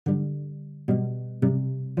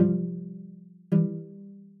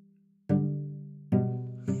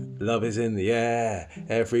Love is in the air,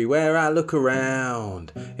 everywhere I look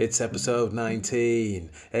around. It's episode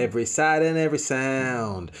 19, every sight and every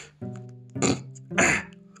sound.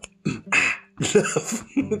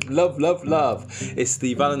 Love. It's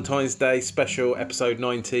the Valentine's Day special, episode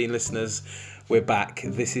 19, listeners. We're back.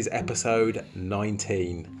 This is episode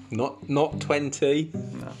 19. Not 20.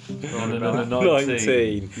 No,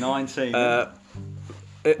 19. 19.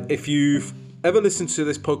 If you've ever listened to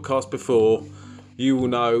this podcast before, you will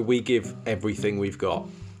know we give everything we've got,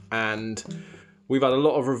 and we've had a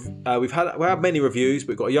lot of we had many reviews. But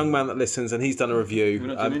we've got a young man that listens, and he's done a review.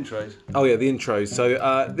 We're not doing intros. Oh yeah, the intros.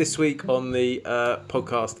 So this week on the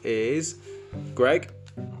podcast is Greg.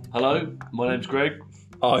 Hello, my name's Greg.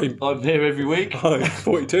 I'm here every week. I'm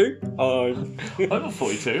 42. I'm not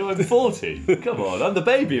 42. I'm 40. Come on, I'm the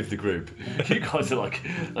baby of the group. You guys are like,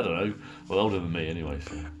 I don't know, well, older than me anyway.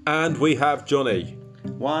 So. And we have Johnny.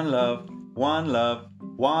 One love, one love,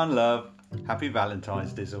 one love. Happy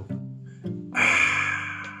Valentine's, Dizzle.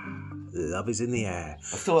 Love is in the air.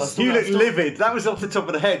 You look livid. That was off the top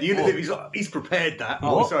of the head. You look. He's prepared that.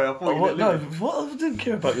 Oh, sorry. I thought you looked livid. What? I didn't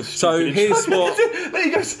care about your. So here's what.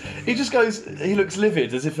 He just goes. He looks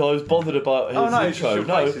livid, as if I was bothered about his intro. It's just your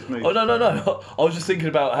face's moved. No. I was just thinking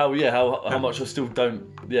about how much I still don't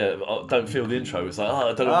feel the intro. It's like,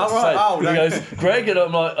 I don't know what to say. And he goes, Greg, and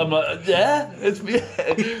I'm like, yeah, it's me.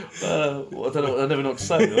 I don't know. I never know what to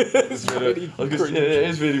say. It's really, it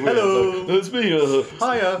is really weird. Hello, it's me.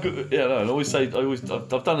 Hiya. Yeah, no.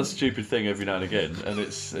 I've done a stupid thing every now and again, and it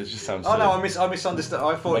just sounds. Oh no, I misunderstood.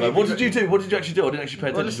 I thought. What did you do? What did you actually do? I didn't actually pay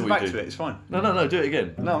attention to what you did. Back to it. It's fine. No, do it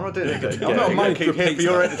again. No, I'm not doing it again. I'm not a monkey here for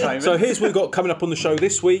your entertainment. So here's what we've got coming up on the show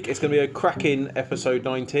this week. It's going to be a cracking episode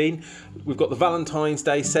 19. We've got the Valentine's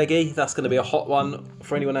Day Seggy. That's going to be a hot one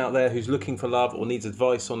for anyone out there who's looking for love or needs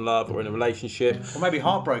advice on love or in a relationship. Or maybe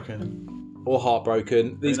heartbroken. Or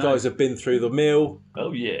heartbroken. These guys have been through the mill.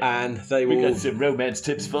 Oh yeah. And they will. We got some romance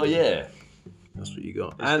tips for you. That's what you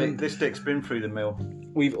got. This dick's been through the mill.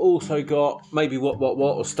 We've also got maybe what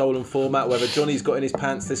or stolen format, whether Johnny's got in his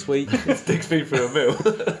pants this week. His dick's been through a mill.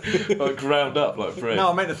 Like ground up like bread. No,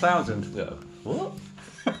 I meant 1,000. Yeah. What?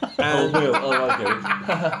 And mill. Oh,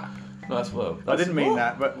 okay. Nice well. I didn't mean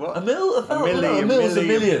that, but what? A mill? A mill's a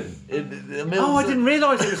million. Oh, I didn't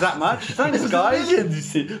realise it was that much. Thanks, guys. A million, you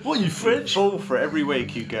see. What are you, French? Fall for it every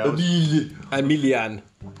week, you girls. A million.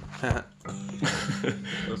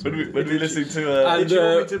 when we listening to and did you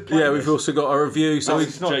want me to play we've also got a review. So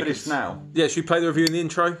it's not for this now. Yeah, should we play the review in the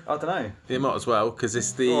intro? I don't know. Yeah, might as well, because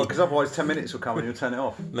it's the. Because otherwise 10 minutes will come and you'll turn it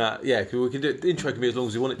off. Nah, yeah, we can do it. The intro can be as long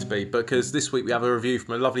as you want it to be, because this week we have a review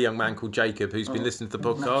from a lovely young man called Jacob who's been listening to the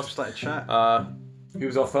podcast. Just like a chat. He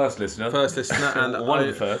was our first listener. And one of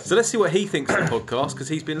the first. So let's see what he thinks of the podcast, because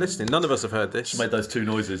he's been listening. None of us have heard this. Made those two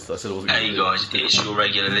noises. I said I wasn't. Hey guys, it's your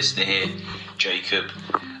regular listener here, Jacob.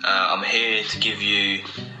 I'm here to give you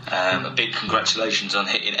a big congratulations on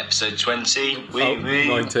hitting episode 20.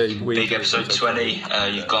 19. Big episode 20.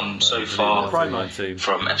 You've gone so far from 19.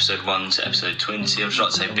 episode 1 to episode 20. I'm just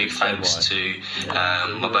like to say big thanks to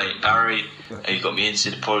my mate Barry, who got me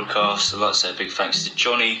into the podcast. I'd like to say a big thanks to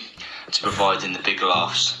Johnny to providing the big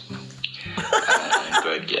laughs.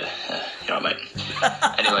 Greg, you're right, mate.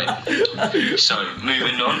 Anyway, so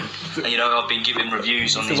moving on. I've been giving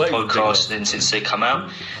reviews on these podcasts since they come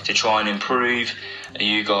out to try and improve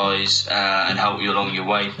you guys and help you along your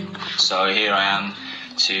way. So here I am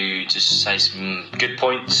to just say some good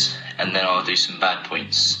points, and then I'll do some bad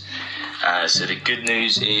points. So the good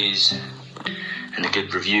news is, and the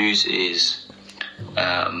good reviews is,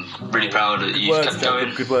 really proud that you've kept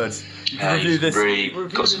going. Good words. You've really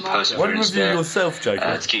got some perseverance there. Yourself,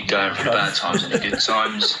 Jacob. To keep going through bad times and the good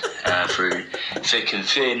times, through thick and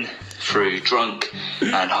thin, through drunk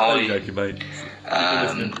and high. Jacob, mate.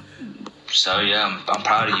 So yeah, I'm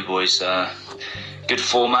proud of you boys. Good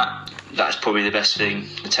format. That's probably the best thing.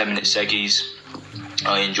 The 10-minute seggies.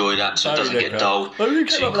 I enjoy that, so it doesn't get dull too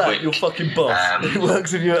quick. You're fucking boss. It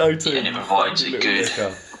works in your O2. And it provides a good,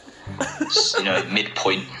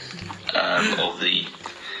 midpoint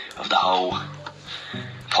of the whole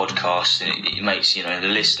podcast, and it makes the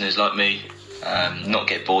listeners like me not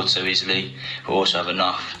get bored so easily, but also have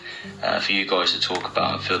enough for you guys to talk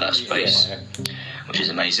about and fill that space, which is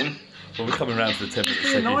amazing. Well, we're coming round to the 10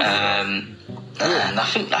 minutes. And I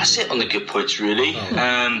think that's it on the good points, really.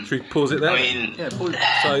 Should we pause it there? I mean,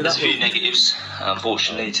 there's a few negatives,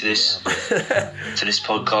 unfortunately, to this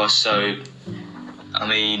podcast. So, I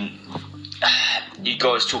mean, you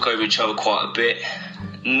guys talk over each other quite a bit.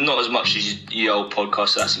 Not as much as your old podcast,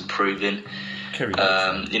 so that's improving.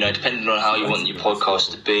 Depending on how you want your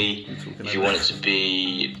podcast to be. If you want it to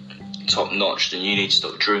be top notch, then you need to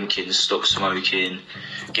stop drinking, stop smoking,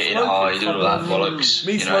 getting high, doing all that bollocks.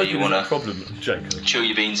 Me You want to problem, Jacob. chill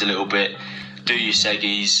your beans a little bit, do your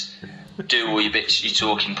seggies, do all your bits, your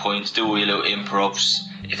talking points, do all your little improvs,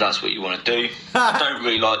 if that's what you want to do. I don't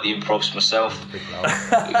really like the improvs myself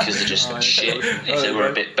because they're just shit. If they were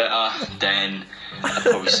a bit better, then I'd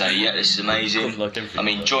probably say, yeah, this is amazing. I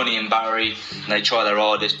mean, Johnny and Barry, they try their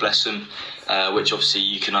hardest, bless them, which obviously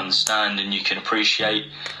you can understand and you can appreciate.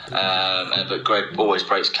 But Greg always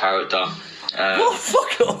breaks character.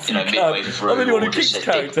 Fuck off! Midway through, I'm the only one who all just keeps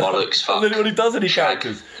said big character. bollocks, I'm the only one who does any shag,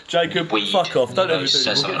 characters. Jacob, weed, fuck off! Don't ever do says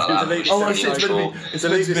it. something like that. Which Oh, I is see. It's neutral. meant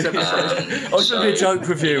to be a joke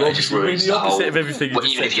review. Just Obviously, we're ruins the the opposite whole- of everything you Well,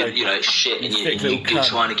 just even said. if you're, it's shit and thick you're little cunt.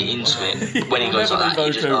 trying to get into it, when he goes like that,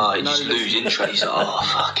 you just, lose interest. He's like, oh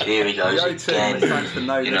fuck, here he goes again. You're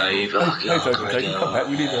like, Jacob,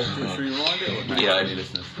 we need to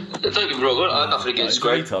don't get me wrong, I have nothing against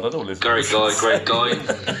Greg. Great guy.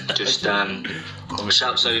 Just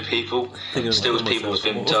shouts over people, steals people's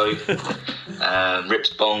Vimto,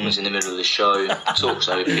 rips bongs in the middle of the show, talks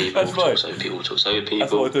over people, talks over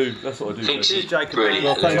people. That's what I do. Thinks it's Jacob. really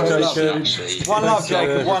Well, thanks, hilarious, Jacob. actually. One love,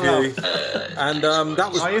 Jacob. One love. And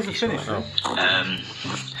that was. Oh, he hasn't finished. I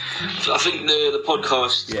think the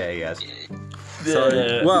podcast. Yeah, he has.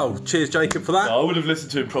 So, well, cheers, Jacob, for that. I would have listened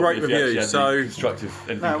to him properly Great if he actually review, had so- the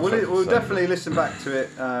constructive. No, we'll definitely listen back to it.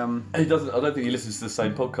 He doesn't. I don't think he listens to the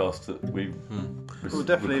same podcast that we. We'll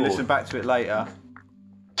definitely listen back to it later.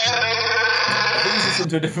 I think he's listening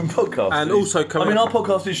to a different podcast. And also coming- I mean, our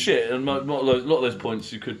podcast is shit, and a lot of those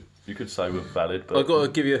points you could say were valid. But I've got to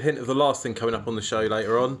give you a hint of the last thing coming up on the show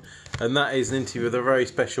later on, and that is an interview with a very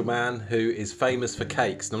special man who is famous for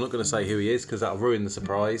cakes. And I'm not going to say who he is because that'll ruin the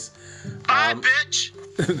surprise. Bye, bitch!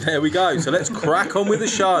 There we go. So let's crack on with the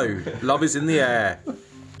show. Love is in the air.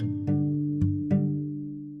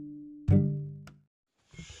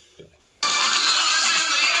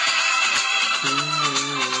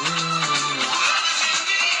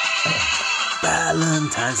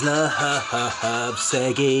 Valentine's love,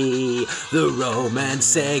 Seggy, the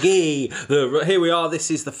romance Seggy. Here we are.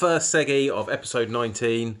 This is the first Seggy of episode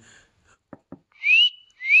 19.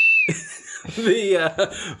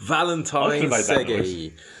 The Valentine's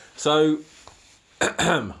Seggy. So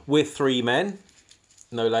we're three men,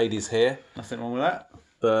 no ladies here, Nothing wrong with that.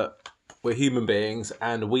 but we're human beings,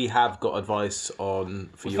 and we have got advice on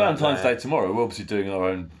for you. out Valentine's there. Day tomorrow. We're obviously doing our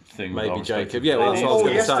own thing. with Maybe our respective Jacob. Yeah, well, that's what I was Or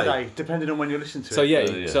going to say. yesterday, depending on when you listen to it. So yeah,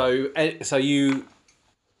 yeah. so you,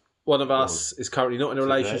 one of us is currently not in a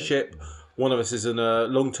relationship. One of us is in a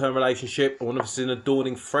long-term relationship, and one of us is in a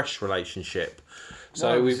dawning fresh relationship.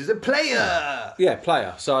 So No, we, this is a player. yeah,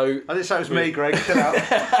 player. So I didn't say it was me, Greg. Chill out.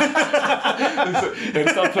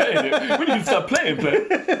 Start playing it. We need to start playing.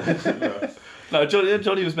 No,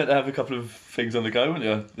 Johnny was meant to have a couple of things on the go, weren't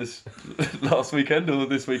you? This last weekend or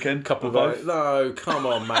this weekend? couple of both. no, come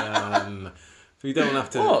on, man. You don't have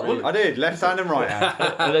to. What? really- I did. Left hand and right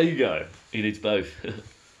hand. There you go. He needs both.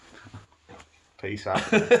 Peace out.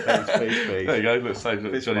 Peace. There you go. Look,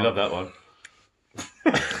 This Johnny one. loved that one.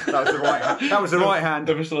 That was the right hand. That was the right hand.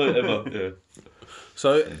 Never saw it ever. Yeah.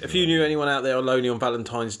 So, if you knew anyone out there lonely on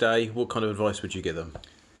Valentine's Day, what kind of advice would you give them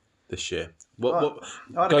this year? What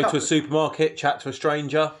I had a go to couple- a supermarket, chat to a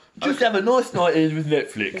stranger. Just have a nice night in with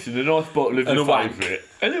Netflix and a nice bottle of And your a wank. favourite.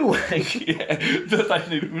 And a wank,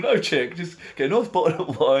 yeah. No check, just get a nice bottle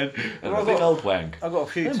of wine and Well, a big old wank. I've got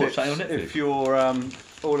a few Then watch tips. that on Netflix. If you're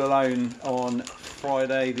all alone on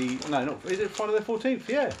Friday is it Friday the 14th?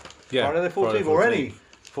 Yeah. Yeah, Friday the 14th Friday the or any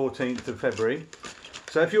 14th of February.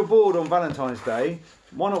 So if you're bored on Valentine's Day,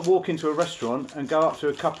 why not walk into a restaurant and go up to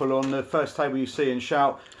a couple on the first table you see and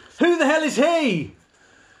shout, "Who the hell is he?"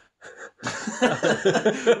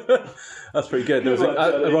 That's pretty good. There was it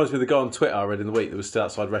reminds me of the guy on Twitter I read in the week that was still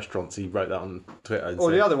outside restaurants. He wrote that on Twitter. And Or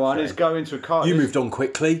said, the other one is go into a card. You moved on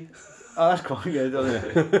quickly. Oh, that's quite good,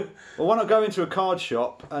 doesn't it? Well, why not go into a card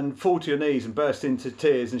shop and fall to your knees and burst into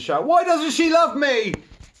tears and shout, "Why doesn't she love me?"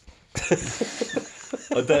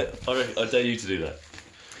 I dare you to do that.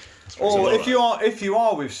 Or if you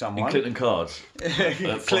are with someone, Clinton Cards.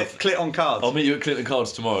 click on cards. I'll meet you at Clinton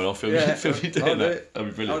Cards tomorrow and I'll film you doing I'll do that. it. That'd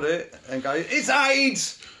be brilliant. I'll do it and go, "It's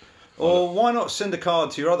AIDS." Or why not send a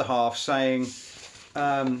card to your other half saying,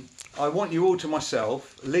 "I want you all to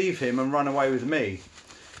myself. Leave him and run away with me."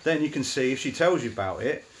 Then you can see if she tells you about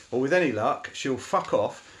it, or with any luck, she'll fuck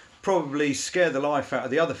off. Probably scare the life out of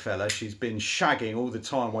the other fella she's been shagging all the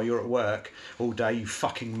time while you're at work all day. You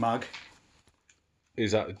fucking mug.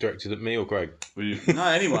 Is that directed at me or Greg? No,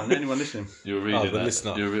 anyone listening. You're reading the that.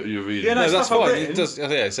 listener. You're reading. Yeah, no, No, that's stuff I've fine. written. It does. Yeah,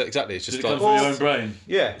 exactly. It's just Did it like come from your own brain?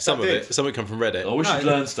 Yeah, some of it. Some of it come from Reddit. I wish No. you'd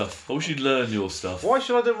learn stuff. I wish you'd learn your stuff. Why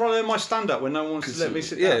should I learn my stand up when no one wants to let me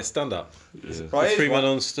sit down? Yeah, stand up. Right, here's 3 one.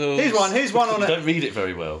 men on stools. Here's one on You a, don't read it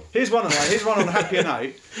very well. here's one on a happier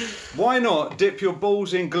note. Why not dip your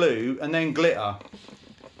balls in glue and then glitter?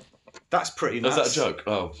 That's pretty nuts. Was that a joke?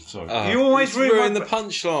 Oh, sorry. You always ruin the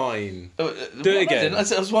punchline. Do it again. I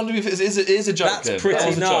was wondering if it is a joke. That's then. pretty That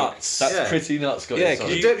was a nuts. Joke. That's Yeah. pretty nuts. Got Yeah, it,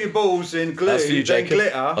 sorry. You dip your balls in glue, That's for you, then Jacob.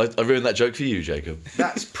 glitter. I ruined that joke for you, Jacob.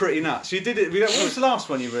 That's pretty nuts. You did it. What was the last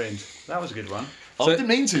one you ruined? That was a good one. I didn't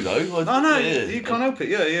mean to though. Oh no, you can't help it.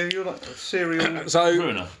 Yeah, you're like a serial. So,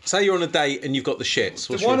 Ruiner. say you're on a date and you've got the shits.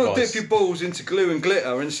 What's Why your not advice? dip your balls into glue and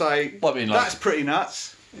glitter and say, Well, I mean, like- that's pretty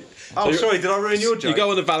nuts? Oh, sorry, did I ruin your joke? You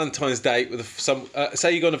go on a Valentine's date with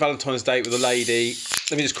say you go on a Valentine's date with a lady.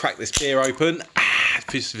 Let me just crack this beer open.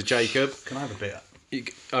 This is for Jacob. Can I have a bit?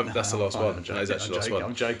 That's the last I'm one. joking, That is actually the last one.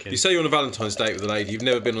 I'm joking. You say you're on a Valentine's date with a lady. You've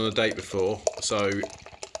never been on a date before, so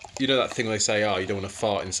you know that thing they say, you don't want to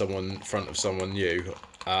fart in front of someone new,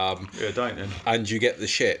 Yeah, don't then. and you get the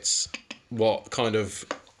shits. What kind of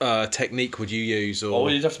technique would you use? Or Oh,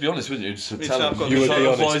 well, you'd have to be honest, wouldn't you? Just to Yes, tell I've them. got You to would be be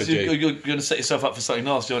honest, Otherwise, would you? you're going to set yourself up for something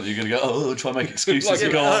nasty, aren't you? You're going to go, try and make excuses Like,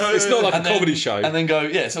 and go on. it's not like And a comedy show. And then go,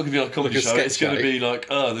 it's not going to be like a comedy Like a show. sketch It's going to show. be like,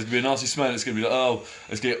 there's going to be a nasty smell. It's going to be like,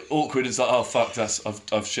 it's going to get awkward. It's like, fuck,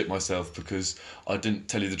 I've shit myself because I didn't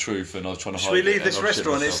tell you the truth and I was trying to hide Should we it leave and this I've shit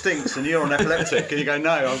restaurant? It myself. stinks, and you're on epileptic, and you go, no,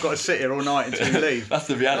 I've got to sit here all night until you leave. That's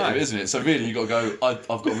the reality of No. it, isn't it? So really, you've got to go, I've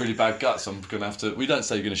got really bad guts, I'm going to have to... We don't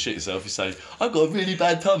say you're going to shit yourself, you say, I've got a really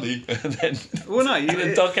bad tummy, and then, Well, no, and then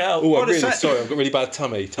you. duck out. oh, What I'm a really sec- sorry. I've got really bad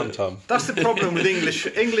tum. That's the problem with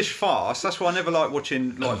English farce. That's why I never like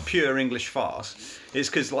watching like pure English farce. It's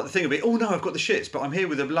because like the thing will be, oh no, I've got the shits, but I'm here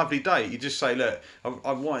with a lovely date. You just say, look,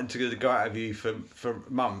 I've wanted to go out with you for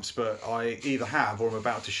months, but I either have or I'm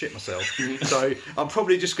about to shit myself. So I'm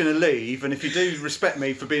probably just going to leave. And if you do respect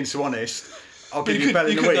me for being so honest, I'll give you a bell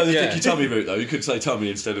in you the could go week. the dicky tummy route though. You could say tummy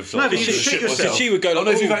instead of. No, but you just shit yourself. She would go like,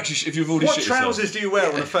 if you've "Ooh." if you've already What shit trousers do you wear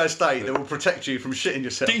on a first date that will protect you from shitting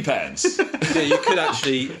yourself? yourself. D-pants. Yeah, you could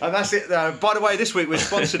actually. And that's it. By the way, this week we're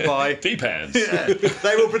sponsored by. D-pants.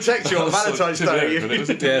 They will protect you on Valentine's Day.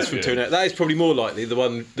 Yeah, it's from Tuna. That is probably more likely the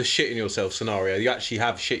shitting yourself scenario. You actually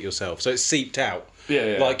have shit yourself, so it's seeped out.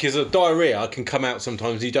 Yeah. Like, because a diarrhea can come out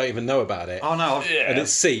sometimes you don't even know about it, Oh no! and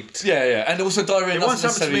it's seeped. Yeah, and also diarrhea. It once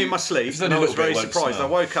happened to me in my sleep, and I was very surprised. I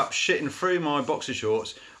woke. woke up shitting through my boxer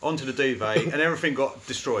shorts onto the duvet, and everything got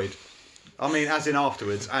destroyed. I mean, as in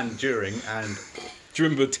afterwards and during, and Do you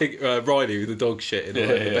remember Riley with the dog shit in the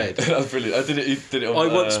bed? That was brilliant. I did it. He did it on,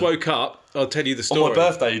 I once woke up. I'll tell you the on story. my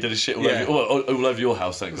birthday. He did a shit all, Yeah. all over your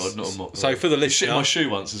house. Thank God. Not on my, So for the he shit in listener- my shoe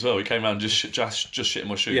once as well. He came around and just shit in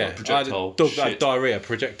my shoe. Yeah, like projectile. I had shit. diarrhea,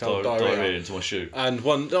 projectile diarrhea. diarrhea into my shoe. And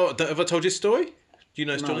have I told you a story? Do you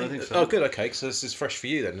know, Johnny? I don't think so. Oh, good. Okay, so this is fresh for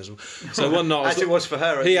you then. So one night, as it was for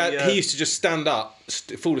her. he used to just stand up,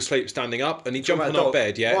 fall asleep standing up, and he'd jump on about our dog?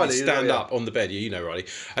 bed, and Riley, he'd stand yeah. up on the bed, you know, Riley.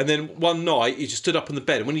 And then one night, he just stood up on the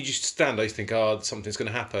bed, and when he just stand, I used to think, something's going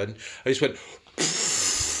to happen. I just went,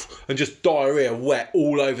 and just diarrhea wet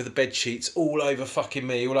all over the bed sheets, all over fucking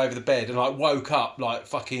me, all over the bed, and I woke up like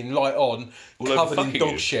fucking light on, All over covered in fucking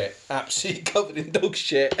dog you? shit, absolutely covered in dog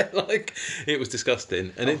shit. Like, it was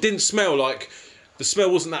disgusting, and it didn't smell like. The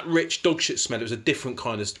smell wasn't that rich dog shit smell. It was a different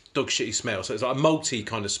kind of dog shitty smell. So it's like a malty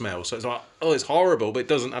kind of smell. So it's like, it's horrible, but it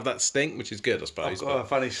doesn't have that stink, which is good, I suppose. I've got a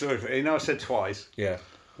funny story for you. You know, I said twice. Yeah.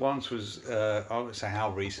 Once was, I won't say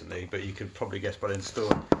how recently, but you could probably guess by the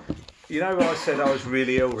story. You know, I said I was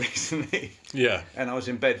really ill recently, Yeah. and I was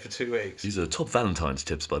in bed for 2 weeks. These are top Valentine's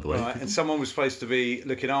tips, by the way. Right, and someone was supposed to be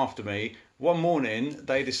looking after me. One morning,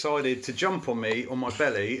 they decided to jump on me on my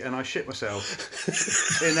belly, and I shit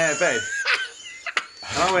myself in their bed.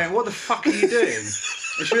 And I went, "What the fuck are you doing?"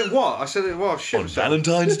 And she went, "What?" I said, "Well, I've shit On myself."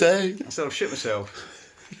 Valentine's Day. I said, "I've shit myself."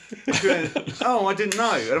 She went, "Oh, I didn't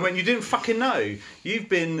know." And I went, "You didn't fucking know. You've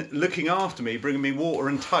been looking after me, bringing me water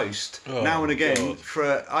and toast now and again for."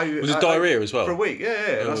 Was it diarrhea as well? For a week,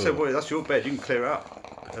 yeah. And I said, "Well, that's your bed. You can clear it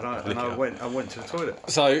up." And I went to the toilet.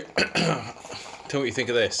 So, tell me what you think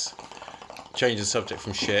of this. Change the subject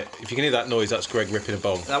from shit. If you can hear that noise, that's Greg ripping a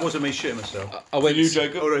bong. That wasn't me shitting myself. I went.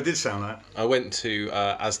 Although it did sound like. I went to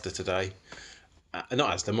Asda today.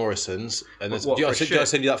 Not Asda, Morrison's. And What, did I for send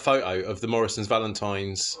shit? you that photo of the Morrison's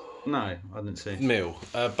Valentine's No, I didn't see. meal?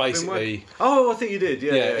 Basically, Oh, I think you did.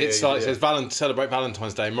 Yeah, it's like it yeah. says celebrate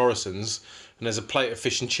Valentine's Day, Morrison's, and there's a plate of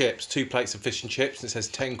fish and chips, 2 plates of fish and chips, and it says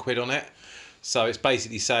 £10 on it. So it's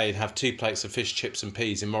basically saying have 2 plates of fish, chips and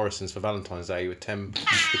peas in Morrison's for Valentine's Day with £10.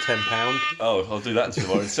 Oh, I'll do that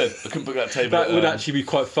tomorrow instead. I couldn't book that table. That would actually be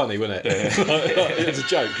quite funny, wouldn't it? It's a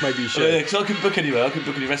joke. Maybe you should. Yeah, because I couldn't book anywhere. I couldn't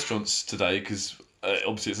book any restaurants today because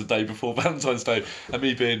obviously it's the day before Valentine's Day, and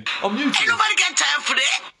me being, I'm new to this. Nobody got time for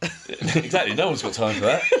that. Exactly, no one's got time for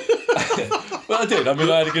that. Well, I did. I mean,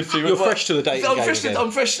 I had a good few. You're fresh to the dating I'm game fresh. again. I'm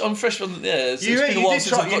fresh. On, yeah. It's been a while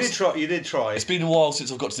since I've got. You did try. It's been a while since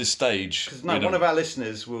I've got to this stage. No, one of our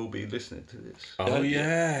listeners will be listening to this. Oh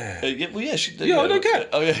yeah. Yeah, well, yeah, I don't care.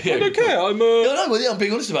 Oh yeah, I don't care. I'm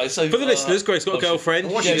being honest about it. So For the listeners, Grace got a girlfriend.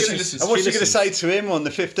 What's Yeah, she she going listens. to say to him on the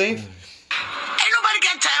 15th? Ain't nobody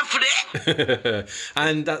got time for that.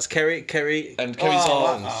 And that's Kerry. and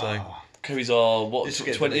Kerry's what This will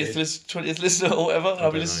get 20th listener or whatever. How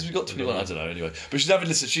many listeners we got? 21. I don't know. Anyway, but she's having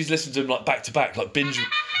listened. She's listened to them like back to back, like binge.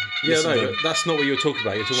 Yeah, no, but that's not what you were talking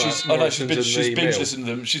about. You're talking about Morrison's she's and the binge meal. listened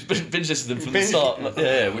to them. She's binge listened to them from the start. Like,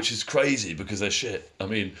 yeah, which is crazy because they're shit. I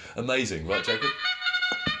mean, amazing, right, Jacob?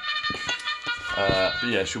 But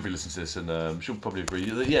yeah, she'll be listening to this and she'll probably agree.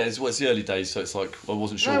 Yeah, it's the early days, so it's like I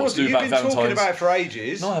wasn't sure what to do about You've been Valentine's. talking about it for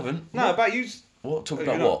ages. No, I haven't. No, about you. What? Talking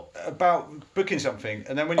you about know, what? About booking something,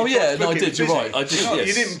 and then when you Oh yeah, tried to no, I book it, did. it was You're busy. right. I did. You know, Yes.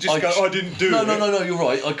 you didn't just go. I didn't do it. No. You're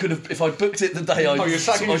right. I could have if I booked it the day I. Oh, you're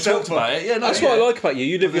sucking I yourself talked about it. Yeah, no, That's yeah. what I like about you.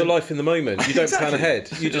 You live your life in the moment. You don't plan Exactly. ahead.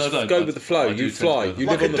 You No, I just don't. go with the flow. I do You tend to fly. go. You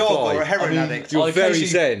Like live a on the dog or a fly. heroin addict. You're I very occasionally-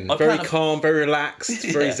 zen, I very plan- calm, very relaxed,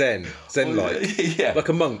 very Yeah. zen-like, Yeah. like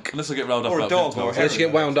a monk. Unless I get round up Or a about dog Vimto. or a Unless you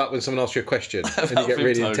get wound up when someone asks you a question and you get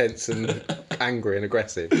really Vimto. intense and angry and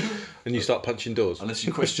aggressive, and you start punching doors, Unless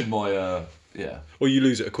you question my or you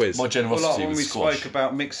lose at a quiz. my Well, generosity like when with we squash. spoke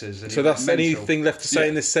about mixers. And So you that's went mental. anything left to say Yeah.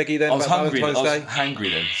 in this seggy then I was about hungry. Valentine's I was Day? hungry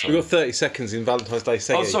then. Sorry. We've got 30 seconds in Valentine's Day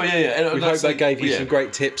seggy. Oh, sorry, yeah. We hope they gave you some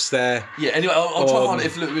great tips there. Yeah. Anyway, I'll try on- hard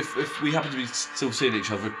if we happen to be still seeing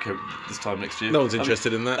each other this time next year. No one's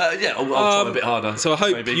interested in that. Yeah, I'll try a bit harder. So I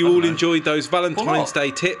hope maybe. you I all don't know. enjoyed those Valentine's not?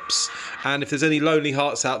 Day tips, and if there's any lonely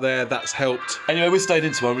hearts out there, that's helped. Anyway, we're staying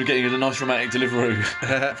in tomorrow. We're getting a nice romantic Deliveroo.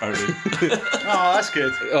 Apparently. Oh, that's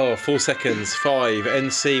good. Oh, 4 seconds, 5,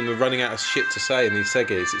 end scene. We're running out of shit to say in these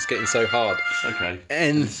seggies. It's getting so hard. Okay.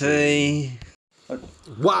 End scene.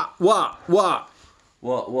 What? What?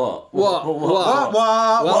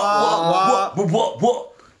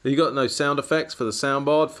 You got no sound effects for the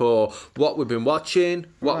soundboard for what we've been watching,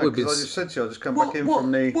 what we've been. I just said to you, I just come back in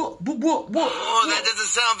from the. Oh, that doesn't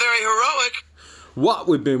sound very heroic. What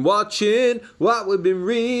we've been watching, what we've been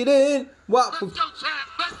reading, what. Let's go, champ.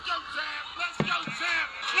 Let's go, champ. Let's go, champ.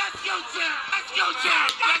 Let's go, champ. Let's go,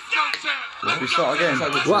 champ. Let's go, champ. We start again.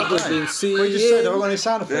 What we've been seeing. We just said I got any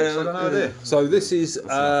sound effects. I got no idea. So this is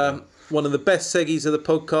one of the best seggies of the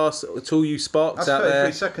podcast. To all you sparks That's out 33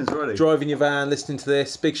 there, seconds already. driving your van, listening to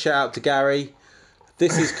this. Big shout out to Gary.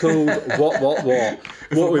 This is called what.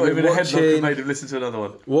 What we've been watching, made him listen to another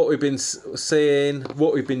one. what we've been seeing,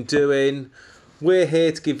 what we've been doing. We're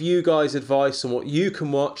here to give you guys advice on what you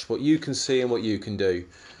can watch, what you can see, and what you can do,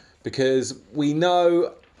 because we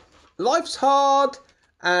know life's hard.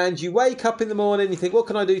 And you wake up in the morning, you think, what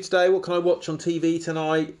can I do today? What can I watch on TV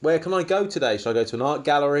tonight? Where can I go today? Should I go to an art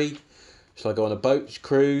gallery? Should I go on a boat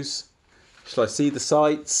cruise? Should I see the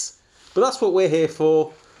sights? But that's what we're here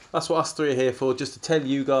for. That's what us three are here for, just to tell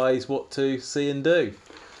you guys what to see and do.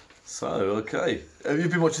 So, okay.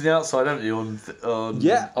 You've been watching The Outside, haven't you? On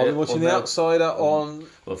Yeah, I've been watching on The Now- Outsider on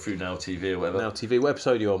Well, through Now TV or whatever. Now TV. What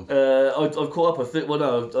episode are you on? I've caught up. I think. Well,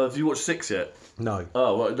 no. Have you watched 6 yet? No.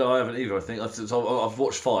 Oh, well, no, I haven't either. I think I've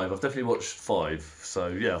watched 5. I've definitely watched 5. So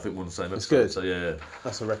yeah, I think we're on the same episode. good. So yeah.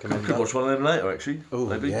 That's a recommend. Could watch one of them later, actually. Oh,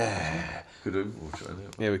 maybe. yeah. Could do. Watch it later.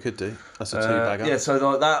 Yeah, we could do. That's a two-bagger. Yeah, so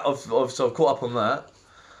like that, I've caught up on that.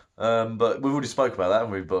 But we've already spoke about that,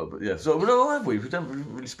 haven't we? But yeah, so no, have we? We don't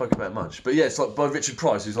really spoke about it much. But yeah, it's like by Richard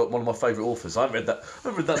Price, who's like one of my favourite authors. I haven't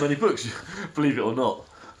read that many books, believe it or not.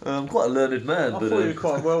 I'm quite a learned man. I but thought you were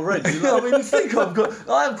quite well read. I mean, you think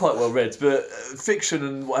I am quite well read, but fiction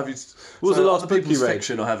and what have you. What was the last other book you people's read?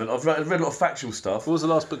 Fiction I haven't. I've read a lot of factual stuff. What was the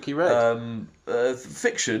last book you read?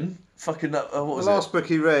 Fiction. Fucking what was The it? last book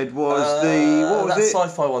he read was what was that it?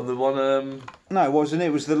 sci-fi one, the one. No, it wasn't.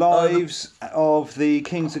 It was the lives of the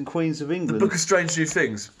kings and queens of England. Book of Strange New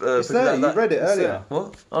Things. It's there. You read it earlier.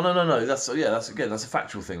 What? Oh no. That's a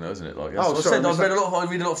factual thing, though, isn't it? Like, Oh, I sorry, said, I I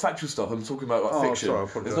read a lot of factual stuff. I'm talking about like Oh, fiction. sorry, I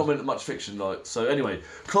apologise. There's not much fiction, like so. Anyway,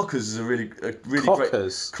 Clockers is a really Clockers? great.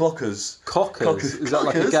 Clockers. Cockers? Is that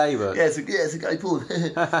like a gay book? Yeah, it's a gay porn. Do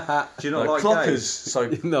you not like Clockers. gays? So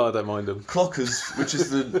No, I don't mind them. Clockers, which is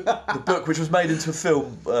the book which was made into a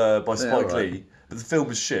film by Spike right. Lee, but the film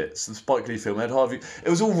was shit. So the Spike It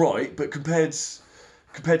was all right, but compared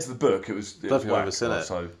compared to the book, it was. Don't think I've ever seen it.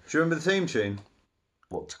 So, Do you remember the theme tune?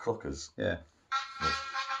 what, to Clockers? Yeah.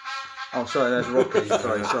 Oh, sorry, that's Rocky.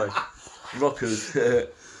 sorry. Rockers.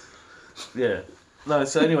 Yeah. No,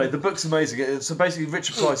 so anyway, the book's amazing. So basically,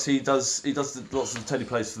 Richard Price, he does lots of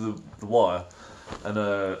teleplays for the Wire, and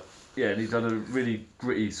and he's done a really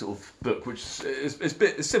gritty sort of book, which is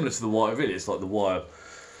it's similar to the Wire. Really, it's like the Wire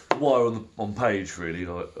on page. Really,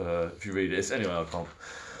 like if you read it. Anyway, I'm not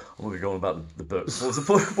going to go on about the book. What was the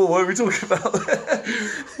point? What were we talking about?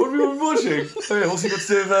 What were we watching? Oh yeah, what's he got to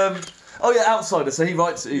do with? Outsider. So he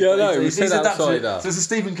writes. He's adapted it. So it's a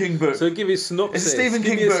Stephen King book. So give his synopsis. It's a Stephen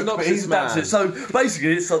King book, but he's adapted it. So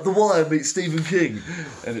basically, it's like The Wire meets Stephen King,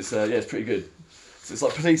 and it's it's pretty good. So it's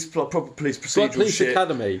like proper police procedural like Police shit.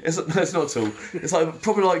 Academy. No, it's not at all. It's like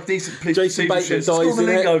probably like decent police Jason procedural Bateman shit. dies in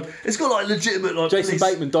it. It's got like legitimate like Jason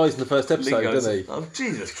police Bateman dies in the first episode, lingo. doesn't he? Oh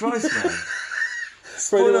Jesus Christ, man!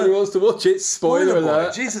 For anyone who wants to watch it, spoiler alert.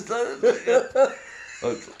 Boy. Jesus.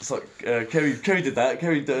 It's like Kerry did that.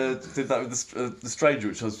 Kerry did that with the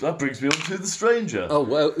Stranger, that brings me on to the Stranger. Oh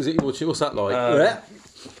well, is it watching? What's that like?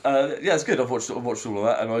 It's good. I've watched all of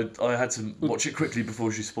that, and I had to watch it quickly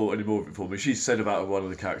before she spoiled any more of it for me. She said about one of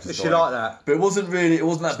the characters. Is she like that? But it wasn't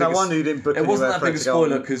that big. No wonder you didn't book it wasn't that anywhere big a for it to go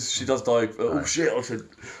spoiler on. because she does die. Oh shit! I said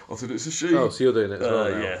it's a she. Oh, so you're doing it as well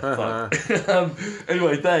now. Yeah. Fuck.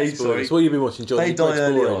 Anyway, sorry. So what have you been watching, Johnny? They die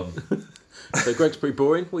early on. So Greg's pretty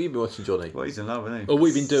boring. What have you been watching, Johnny? Well, he's in love, isn't he? Or what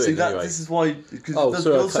have you been doing See, anyway? this is why. Because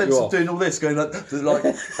sorry, I the cut sense you of off. doing all this, going like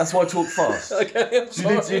that's why I talk fast. Okay, So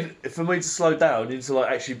you need to, for me to slow down, you need to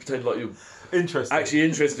like actually pretend like you're interesting. actually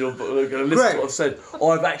interested or going to listen Greg. to what I've said.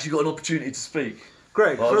 Or I've actually got an opportunity to speak.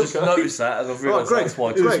 Greg, Well, I've just noticed that, and I've realised Greg, that's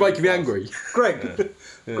why. I It was talk making me fast. angry. Greg,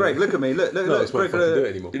 Greg, look at me. Look, No, look, it's not Greg. fucking do it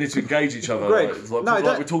anymore. You need to engage each other. Greg,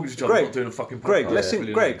 like we're talking to each other, Greg, not doing a fucking podcast.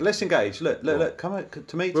 Greg, Yeah. let's engage. Look, come on,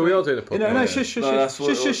 to me. Well, we are doing a podcast. No, Yeah. shush, No, that's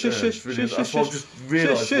what, shush. that's why I've just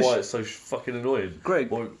realised why it's so fucking annoying. Greg,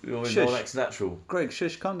 Why no one shush. acts natural. Greg,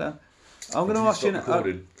 shush, calm down. I'm going to Did you ask you. stop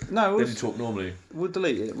recording? No, Then you talk normally. we'll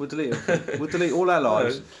delete it. We'll delete all our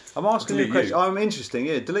lives. No. I'm asking you a Delete question. you. I'm interesting.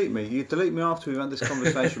 Yeah, delete me. You delete me after we've had this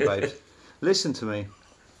conversation, babes. Listen to me.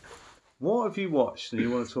 What have you watched and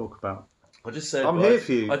you want to talk about? I just said I'm here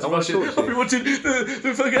for you. I had to I wanna rush talk it. to I've you. been watching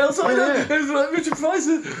the fucking outside. Yeah. It was like Richard Price.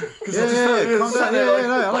 Because Yeah, I just felt yeah, calm down. Yeah,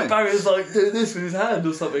 I like know. Barry's like doing this with his hand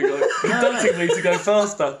or something, like conducting me to go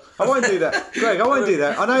faster. I won't do that, Greg. I won't do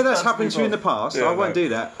that. I know that's happened to you in the past. Yeah, I won't no. do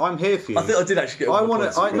that. I'm here for you. I think I did actually get. I all my want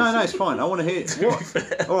points to. No, across. it's fine. I want to hear.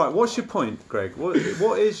 What? All right. What's your point, Greg? What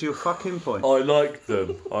is your fucking point? I liked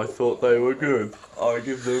them. I thought they were good. I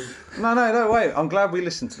give them. No. Wait. I'm glad we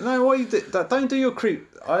listened to. No, what you did? Don't do your creep.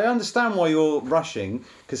 I understand why you're rushing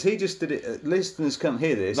because he just did it. Listeners can't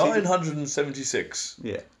hear this. 976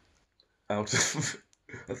 Yeah. out of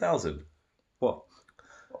 1,000. What?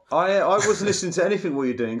 I wasn't listening to anything what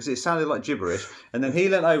you're doing because it sounded like gibberish. And then he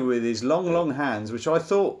leant over with his long hands, which I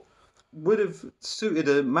thought would have suited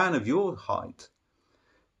a man of your height.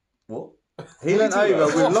 What? He leant over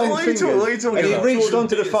with long What are you fingers, talking- what are you talking and he about? reached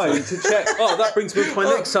onto the phone to check. Oh, that brings me to my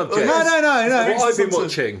next subject. No. What I've been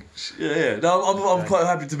watching. Yeah. No, I'm quite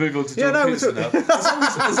happy to move on to Yeah, John no, Peterson now. we're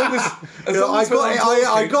As long as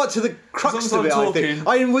I got to the crux as of I'm it. talking-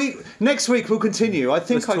 I think. Next week we'll continue. I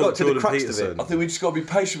think Let's I got talk to the Jordan crux Peterson. of I it. think we just got to be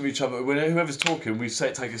patient with each other. When whoever's talking, we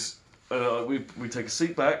say take us. We take a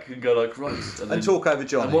seat back and go like right, and then talk over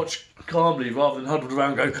Johnny. and watch calmly rather than huddled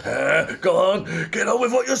around going, go on, get on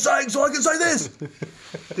with what you're saying so I can say this.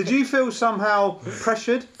 Did you feel somehow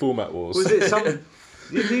pressured? Format wars. Was it some?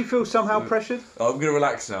 Did you feel somehow pressured? I'm gonna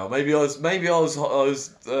relax now. Maybe I was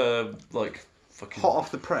like fucking Hot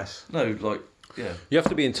off the press. no, like yeah, You have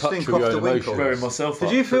to be in touch Stink with your off own the winkle. emotions. wearing myself Did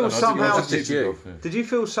up. you feel No, I think somehow- I just Did you? yeah. Did you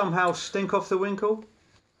feel somehow stink off the winkle?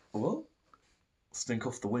 What? Stink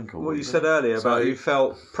off the winkle. What you said earlier So- about you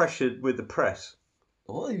felt pressured with the press.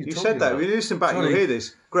 What are you You talking said that. about? When you listen back, Johnny, you'll hear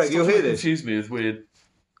this. Greg, Stop you'll trying hear to this. Confuse me with weird.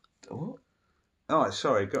 What? Oh,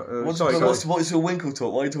 sorry. What's Sorry, guys. your winkle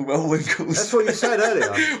talk? Why are you talking about winkles? That's what you said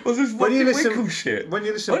earlier. What's this When you fucking listen- winkle shit? when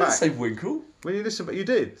you listen I didn't back- say winkle. When you listen, but you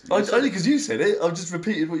did. Only because you said it. I've just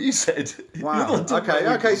repeated what you said. Wow. You're not talking about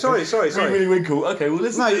Okay. winkle. Sorry. Really winkle. Okay, well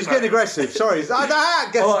listen. No, you're just getting aggressive. Sorry. All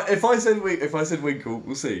right, if I said winkle,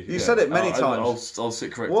 we'll see. You said it many times. I'll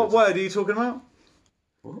sit corrected. What word are you talking about?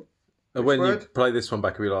 And when you word? play this one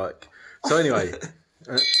back, you'll be like. So anyway,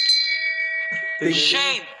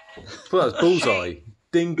 Shame. well, that's bullseye.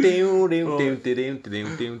 Ding ding ding ding ding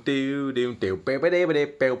ding ding ding ding ding.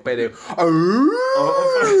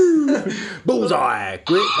 Bullseye,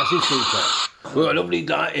 great fucking super. We've got a lovely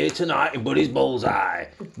night here tonight in Buddy's Bullseye,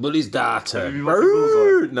 Buddy's data. Have you watched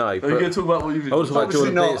Bullseye? No, Are you but going to talk about what you've been I want to talk about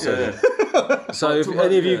Obviously Jordan not. Peterson. Yeah. So, have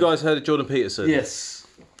any of you guys heard of Jordan Peterson? Yes.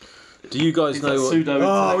 Do you guys know what?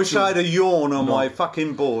 I wish I had a yawn on my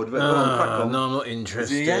fucking board. But go on, crack on. No, I'm not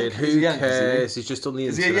interested. Yank? Who Is he Yank, cares? He's just on the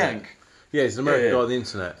Is internet. he a Yank? Yeah, he's an American guy on the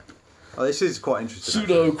internet. Oh, this is quite interesting.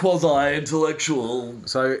 Pseudo quasi intellectual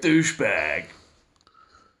So, douchebag.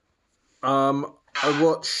 I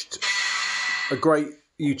watched a great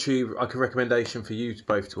YouTube, like a recommendation for you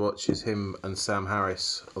both to watch, is him and Sam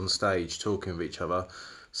Harris on stage talking with each other.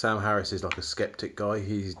 Sam Harris is like a skeptic guy.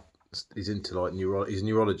 He's into like he's a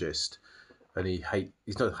neurologist, and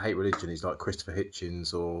he's not hate religion. He's like Christopher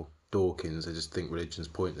Hitchens or Dawkins. They just think religion's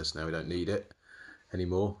pointless now. We don't need it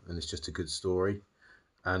anymore, and it's just a good story.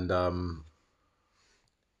 And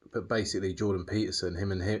but basically Jordan Peterson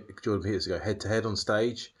go head to head on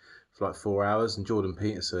stage for like 4 hours, and Jordan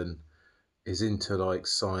Peterson is into like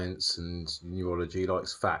science and neurology,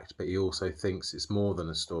 likes fact, but he also thinks it's more than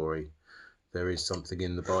a story. There is something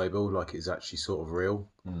in the Bible, like it's actually sort of real.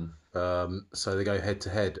 So they go head to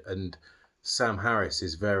head, and Sam Harris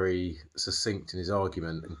is very succinct in his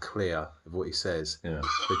argument and clear of what he says. Yeah.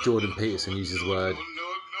 But Jordan Peterson uses the word.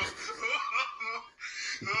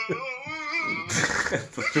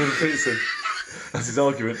 That's Jordan Peterson. That's his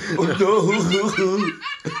argument. Oh no!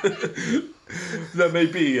 That may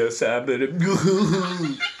be Sam, but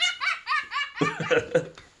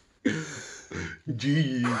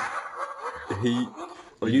gee, He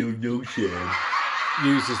you know, Sam.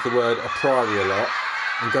 uses the word a priori a lot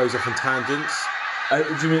and goes off on tangents.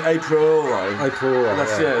 Do you mean a priori? A priori.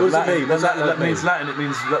 That's, yeah. yeah. What does Latin, it mean? What does that mean? means Latin. It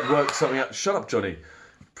means that work something out. Shut up, Johnny.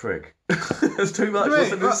 Prick. That's too much. Wait,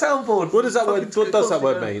 Listen to the soundboard. What does that word? What does that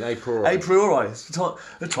word mean? A priori. A priori. It's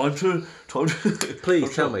time to.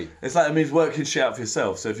 Please tell me. It's like it means working shit out for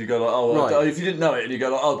yourself. So if you go like, oh, well, Right. if you didn't know it, and you go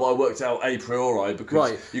like, oh, but I worked out a priori because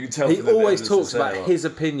Right. you can tell. He from the always evidence talks that's there, about like- his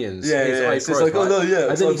opinions. Yeah, his yeah, a so it's like, priori, oh, no, yeah,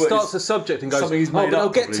 and it's then he like, starts it's the subject and goes, something he's oh, made but up, I'll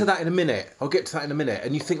get probably. to that in a minute. I'll get to that in a minute.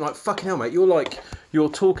 And you think like, fucking hell, mate, you're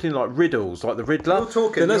talking like riddles, like the Riddler. You're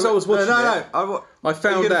talking. Then as I was watching No. I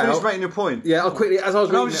found You're out. finish making your point. Yeah, I'll quickly as I was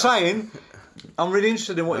And I'm reading just saying, I'm really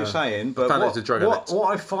interested in what you're saying, but found out it's a drug addict.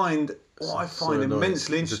 what I find so annoying.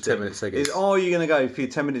 immensely It's a interesting 10-minute seggy. is, are you going to go for your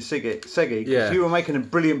 10-minute seggy? Because Yeah. you were making a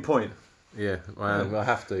brilliant point. Yeah, well, I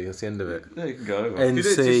have to. That's the end of it. Yeah, you can go over. If you do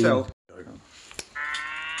it to NC. yourself.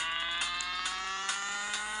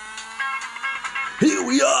 Here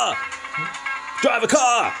we are. Drive a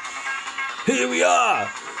car. Here we are.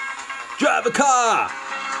 Drive a car.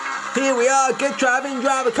 Here we are. Get driving.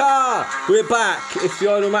 Drive a car. We're back. It's the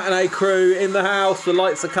Idle Matinee crew in the house. The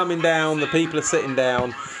lights are coming down. The people are sitting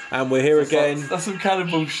down, and we're here again. That's some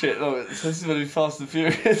cannibal shit. Look, this is going to be Fast and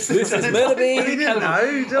Furious. This is meant to be. You didn't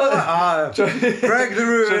know. Greg the John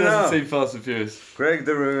Ruiner. hasn't seen Fast and Furious. Greg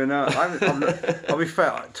the Ruiner. I'll be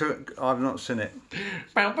fair. I've not seen it.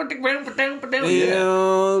 Yeah,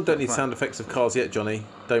 don't need sound effects of cars yet, Johnny.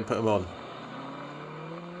 Don't put them on.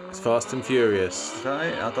 It's Fast and Furious.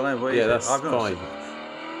 I don't know. What Yeah, is that's it? I've not fine. seen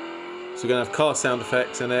it. So we're going to have car sound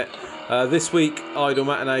effects in it. This week, Idle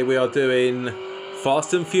Matinee, we are doing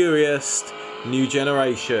Fast and Furious New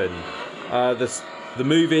Generation. The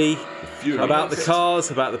movie about the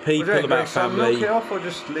cars, about the people, Greg, about shall I knock family. it off or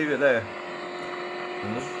just leave it there?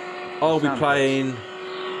 I'll be Sound playing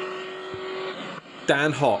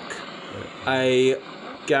Dan Hock, a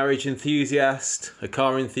garage enthusiast, a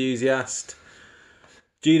car enthusiast.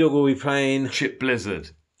 G-Dog will be playing Chip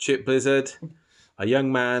Blizzard. Chip Blizzard, a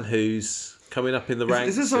young man who's coming up in the ranks.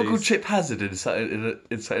 Is this someone called who's- Chip Hazard in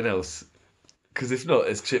something else? Because if not,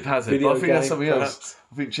 it's Chip Hazard. Video But I think that's game, something perhaps. else.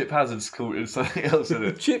 I think Chip Hazard's called in something else, isn't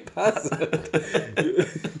it? Chip Hazard.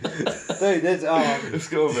 Dude, there's. It's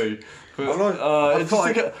got to be. But, I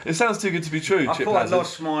thought it sounds too good to be true, I Chip thought I Hazard.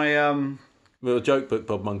 lost my. Little joke book,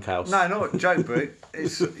 Bob Monkhouse. No, not joke book.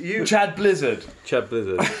 It's you Chad Blizzard. Chad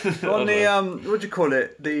Blizzard. on the what do you call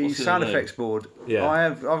it? The What's his sound name? effects board. Yeah.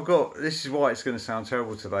 I've got. This is why it's going to sound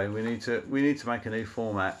terrible today. We need to make a new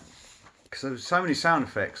format because there's so many sound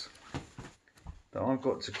effects that I've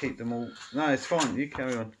got to keep them all. No, it's fine. You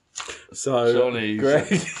carry on. So Johnny.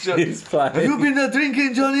 Greg is Have you playing. been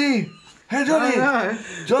drinking, Johnny? Hey, Johnny. No.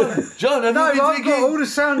 John, have No, you been I've drinking? got all the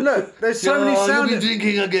sound. Look, there's so many sound. You've been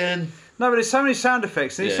drinking again. No, but there's so many sound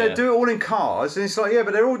effects, and he Yeah. said do it all in cars, and it's like, yeah,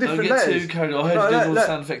 but they're all different get layers. too carried on. I heard you did all the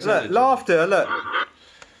sound effects Look, earlier, John. laughter, look.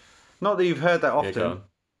 Not that you've heard that Yeah, often. go on.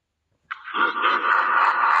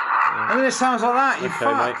 And then it sounds like that. You're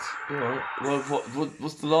Okay, fucked. Well,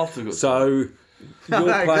 what's the laughter got? So you're No,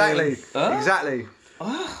 playing exactly. Huh? Exactly.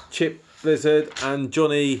 Chip Blizzard and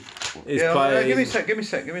Johnny is Yeah, playing. give me a sec. Give me a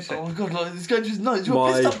sec. Give me a sec. Oh my god, like, it's going to his notes. You're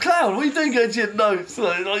My- a pissed up clown. What are you doing going to your notes?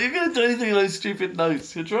 Like, you're going to do anything with those stupid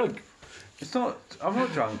notes. You're drunk. It's not. I'm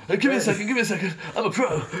not drunk. Hey, give me a second. I'm a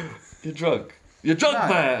pro. You're drunk. You're drunk, No.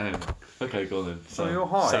 man. Okay, go on then. So you're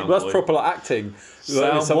high. Sound That's boy. proper like acting.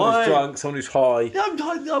 Sound Like, someone boy. who's drunk, someone who's high. Yeah,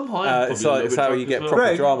 I'm high. It's like it's how you get proper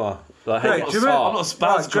Greg, drama. Like, hey, Greg, what's do you remember- up? I'm not spaz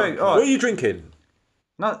Right, drunk. Greg, What are you drinking?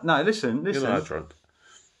 No, listen. You're not drunk.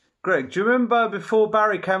 Greg, do you remember before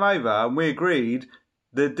Barry came over and we agreed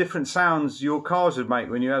the different sounds your cars would make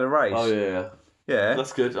when you had a race? Oh yeah. Yeah.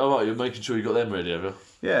 That's good. All right, you're making sure you got them ready, have you?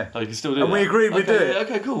 Yeah. Oh, you can still do And that. we agreed we'd do it. Yeah,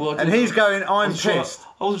 okay, cool. Well, And he's going, I I'm wasn't pissed. Sure,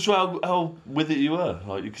 I wasn't sure how with it you were.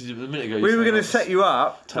 Like, because a minute ago you We were said, going to like, set you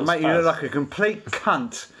up Tell and make you Spaz. look like a complete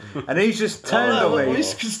cunt. And he's just turned no, on well, me we can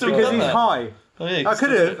still because do he's that. high. Oh, yeah, you I can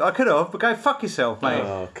could have, but go fuck yourself, mate.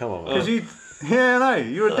 Oh, come on. Because you... Yeah, I know.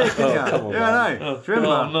 You're a dick, aren't come you? on, Yeah, I know. Do you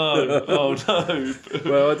remember? Oh no.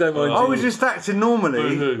 Well, I don't mind I you. was just acting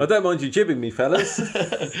normally. I don't mind you jibbing me, fellas.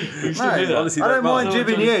 Mate, Honestly, I don't mind mind.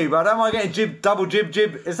 jibbing you, but I don't mind getting double jib.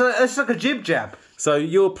 It's like a jib jab. So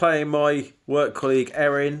you're playing my work colleague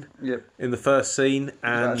Erin Yep. in the first scene,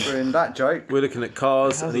 and That's in that joke. we're looking at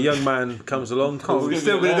cars, and a young man comes along Oh, called we're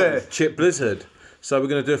still going to do it. Chip Blizzard. So we're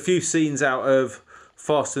going to do a few scenes out of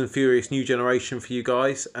Fast and Furious New Generation for you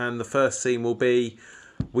guys, and the first scene will be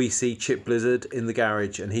we see Chip Blizzard in the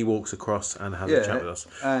garage, and he walks across and has a chat with us.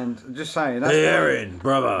 And just saying. That's Hey, why- Erin,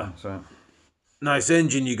 brother, So, nice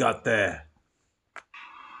engine you got there.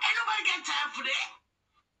 Ain't nobody got time for that.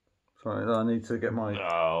 sorry, I need to get my.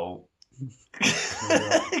 Oh.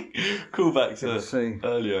 Call back to Let's see.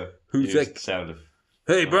 earlier. Who's Used that? sound of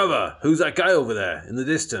Hey, brother, who's that guy over there in the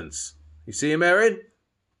distance? You see him, Erin?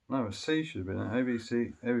 No, a C should have been it.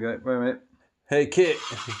 ABC. Here we go. Wait a minute. Hey, Kit.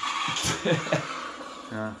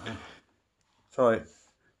 Sorry.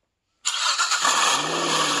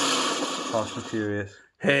 Fast and Furious.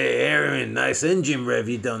 Hey, Erin, nice engine rev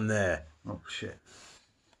you done there. Oh shit.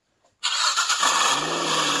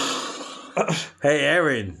 Hey,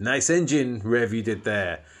 Erin, nice engine rev you did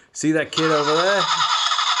there. See that kid over there?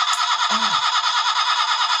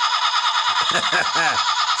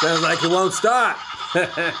 Sounds like it won't start.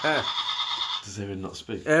 Does Erin not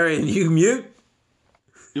speak? Erin, you mute?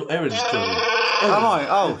 Your Erin's calling. Am I?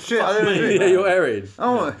 Oh shit! I didn't do Yeah, it. you're Erin.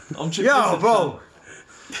 Oh, I'm Chip yo, Blizzard. bro.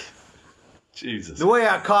 Jesus. The way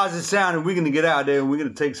our cars are sounding, we're gonna get out there and we're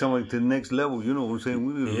gonna take someone to the next level. You know what I'm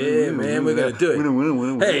saying? Yeah, man, we're gonna do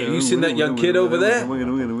it. Hey, you seen that young kid over there?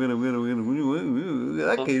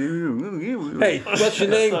 Hey, what's your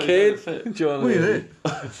name, kid? Do you want to-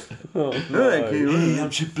 Hey, I'm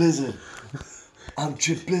Chip Blizzard. I'm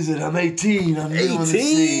Chip Blizzard. I'm 18. I'm new on the 18?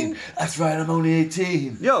 scene. That's right. I'm only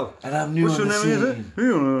 18. Yo, And I'm new what's on your the name? scene.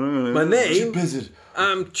 Is it? My Chip name? Blizzard.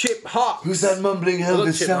 I'm Chip Hawks. Who's that mumbling Hello,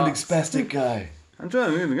 Elvis Chip sounding Hawks. spastic guy? I'm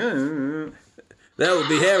trying to. That would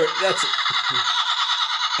be Harry. That's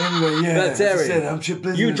Anyway, yeah. That's as I Erin. said, I'm Chip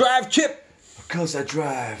Blizzard. you drive, Chip. Of course I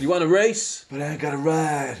drive. You want to race? But I ain't got a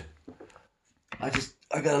ride. I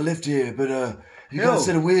got a lift here, but you Yo. got a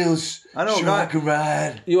set of wheels. I know a sure guy- I can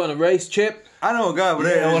ride. You want to race, Chip? I know a guy over Yeah,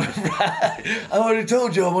 I there. want to ride. I already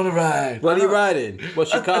told you I want to ride. What are you riding?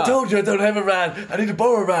 What's your car? I told you I don't have a ride. I need to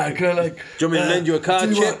borrow a ride. Can I like? Do you want me to lend you a car, I tell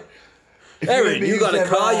you Chip? what, if Erin, let me you use got a that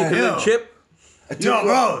car? You ride- can Yeah. lend Chip? I tell Yo, you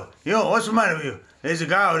what, bro. Yo, what's the matter with you? There's a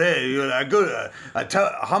guy over there. You're a good,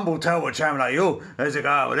 a humble turbo champ like you. There's a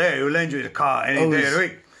guy over there who'll lend you the car any Oh, day of he's the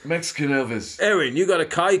week. Mexican Elvis. Erin, you got a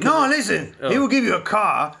car? You can No, listen. Oh. He will give you a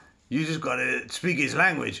car. You just gotta speak his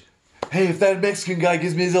language. Hey, if that Mexican guy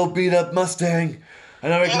gives me his old beat up Mustang,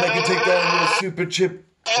 and I reckon I can take that little super chip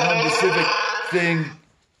Honda Civic thing.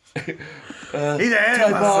 He's a hell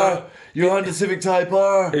Type of a R. son. Your Honda Civic Type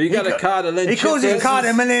R. Have you got a car to lend He Chip? calls his to? car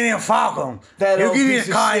the Millennium Falcon. That He'll old give you piece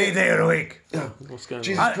a of car shit. any day of the week. What's going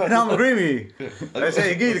Jesus on? Christ. No, I'm agreeing with you. I say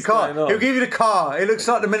he'll give you the car. going on? He'll give you the car. It looks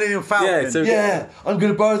like the Millennium Falcon. Yeah, so Yeah, I'm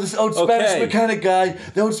gonna borrow this old Spanish Okay. mechanic guy,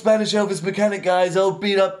 the old Spanish Elvis mechanic guy's old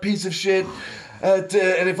beat up piece of shit. And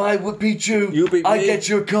if I would beat you, You beat I me? get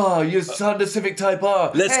your car, your Honda Civic Type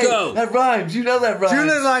R. Let's Hey, go. That rhymes. You know that rhymes. You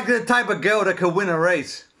look like the type of girl that could win a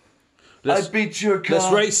race. I let's, beat your car.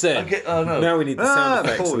 let's race then. Oh no. Now we need the sound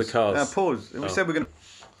effects pause. of the cars. Pause. We said we're gonna.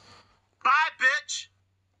 Bye, bitch.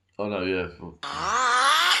 Oh no, yeah.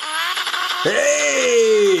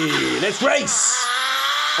 Hey, let's race!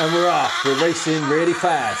 And we're off. We're racing really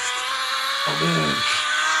fast.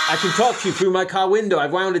 I can talk to you through my car window.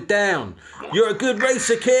 I've wound it down. You're a good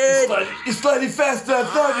racer, kid. You're slightly faster than I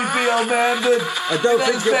thought you'd be, old man, but I don't not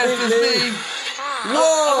think as you'll fast beat as me. me.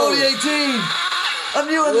 Whoa! I'm only 18. I'm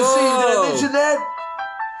new on the scene. Did I Whoa. mention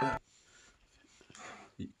that?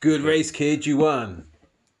 Good race, kid. You won.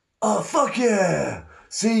 Oh, fuck yeah.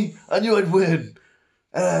 See, I knew I'd win.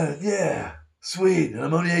 Yeah, sweet. And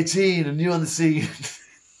I'm only 18 and new on the scene.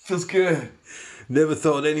 Feels good. Never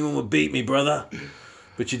thought anyone would beat me, brother.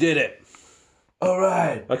 But you did it. All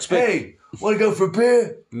right. I expect- Hey, want to go for a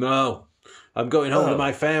beer? No. I'm going home to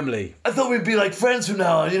my family. I thought we'd be like friends from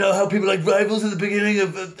now on. You know how people like rivals at the beginning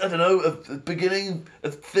of, beginning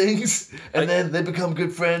of things, and then they become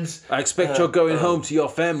good friends. I expect you're going home to your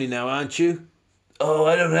family now, aren't you? Oh,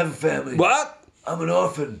 I don't have a family. What? I'm an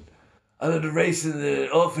orphan. I learned to race in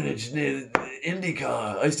the orphanage near the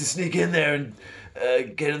IndyCar. I used to sneak in there and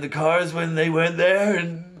get in the cars when they weren't there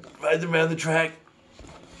and ride them around the track.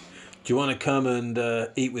 Do you want to come and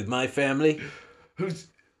eat with my family?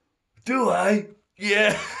 Do I?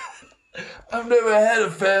 Yeah. I've never had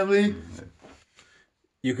a family.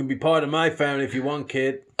 You can be part of my family if you want,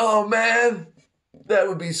 kid. Oh, man. That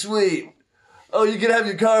would be sweet. Oh, you can have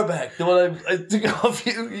your car back. The one I took off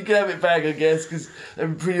you. You can have it back, I guess, because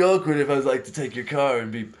it'd be pretty awkward if I was like to take your car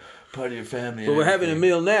and be part of your family. But we're having a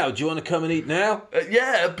meal now. Do you want to come and eat now?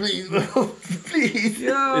 Yeah, please. Please.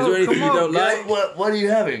 Yo, Is there anything come you on. don't like? What are you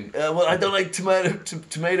having? Well, I don't like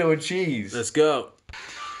tomato and cheese. Let's go.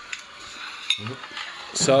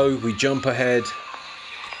 So we jump ahead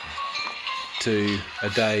to a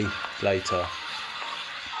day later.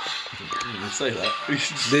 Say that.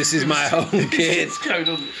 This is my home, kid.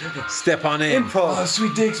 Step on in. Oh,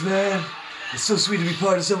 sweet dicks, man. It's so sweet to be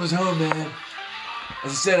part of someone's home, man.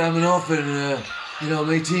 As I said, I'm an orphan, and, I'm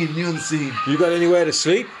 18, new on the scene. You got anywhere to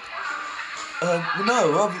sleep? No.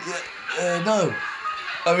 No.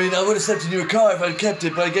 I mean, I would have slept in your car if I'd kept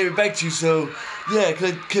it, but I gave it back to you, so... Yeah,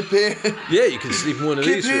 can I keep here? Yeah, you can sleep in one of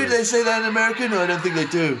Keep these here? rooms. They say that in America? No, I don't think they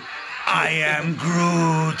do. I am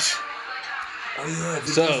Groot. Oh, yeah.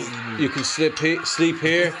 So you can sleep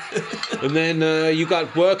here, and then you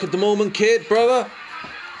got work at the moment, kid, brother.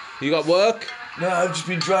 You got work? No, I've just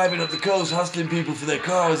been driving up the coast, hustling people for their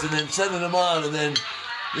cars, and then sending them on, and then,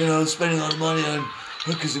 spending a lot of money on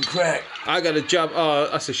hookers and crack. I got a job. Oh,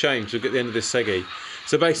 that's a shame. So we'll get the end of this seggy.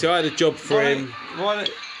 So basically, I had a job for him.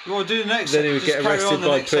 We'll do the next. Then he would just get carry arrested on the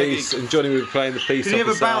by next police, seggy. and Johnny would be playing the police Can you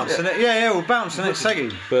officer. ever bounce? Yeah, we'll bounce the next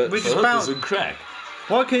seggy. But we just Hookers bounce. and crack.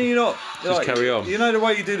 Why can you not Just carry on. You know the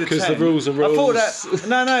way you do the 'Cause 10? the rules are rules. I thought that.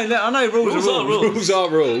 No, I know rules are rules. Rules are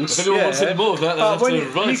rules. If anyone wants any more of that, they'll have when to you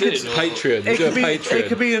write could- it. Patreon. It Do a could be. Patreon. It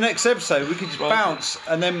could be the next episode. We could just bounce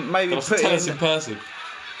and then maybe put Tell it us in in. person.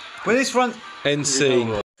 When this runs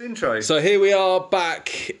NC. intro. So here we are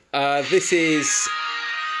back. This is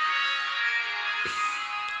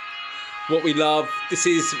what we love. This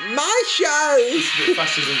is my show.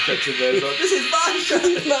 Fascism crept in there as well. This is my show.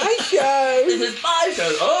 My show. This is my show.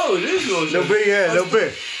 Oh, it is your show. A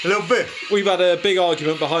little bit. We've had a big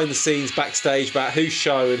argument behind the scenes backstage about whose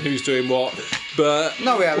show and who's doing what. But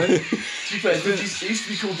No, we haven't. To be fair, it used to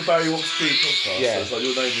be called the Barry Walks Through podcast. Yeah. So it's like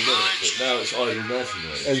your name was on it, but now it's Idle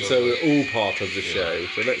Mercenary. and so we're all part of the show.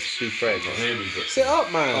 So let's be friends. Sit up,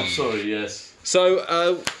 man. I'm sorry, yes.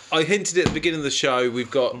 So I hinted at the beginning of the show.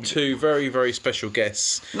 We've got two very, very special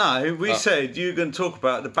guests. No, we said you were going to talk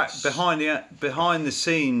about the behind the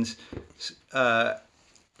scenes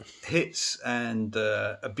hits and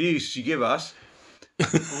abuse you give us.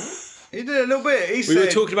 He did a little bit. He We said,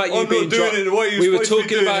 were talking about you I'm being not doing drunk. it the way you're We were supposed to be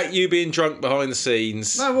talking doing about it. you being drunk behind the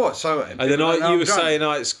scenes. No, what? So And then you were saying,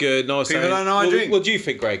 "Oh, it's good." And I was People saying, don't know I drink. "What do you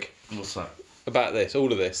think, Greg, What's that? about this?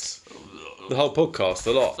 All of this, the whole podcast,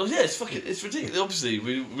 a lot." Oh yeah, it's ridiculous. Obviously,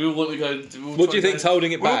 we all want to go. What do you think's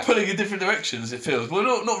holding it We're all back? pulling in different directions. It feels.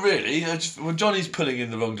 Well, not really. Johnny's pulling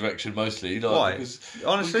in the wrong direction mostly. Like, Why? Because,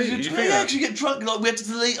 Honestly, because you you think that? actually get drunk. Like we had to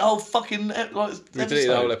delete a whole fucking We did it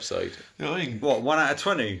the whole episode. You know what I mean? What? 1 out of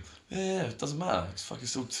 20. Yeah, it doesn't matter. It's fucking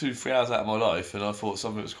still 2-3 hours out of my life, and I thought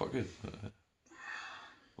some of it was quite good.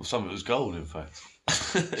 Well, some of it was gold, in fact.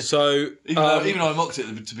 So, Even though I mocked it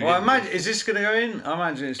to begin Well, I with. imagine is this going to go in? I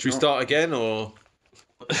imagine it's. should we not. start again, or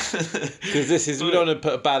because this is we don't want to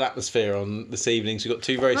put a bad atmosphere on this evening? So we've got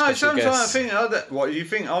two very No, special sometimes guests. I think. What you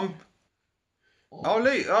think? I'll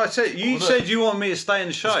leave. I said you said you want me to stay in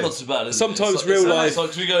the show. It's not so bad, is it? Sometimes It's real it's life- It's like,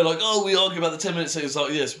 'cause we go like, oh, we argue about the 10-minute seggy. It's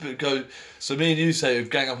like, yes, but go. So me and you say,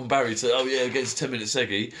 gang up on Barry, say, oh yeah, against 10-minute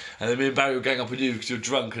seggy. And then me and Barry will gang up on you because you're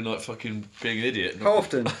drunk and like fucking being an idiot. How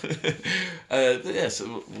often? Yeah,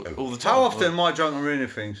 so all the time. How often am I drunk and ruining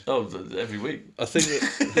things? Oh, every week. I think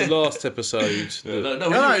the last episode. No, no,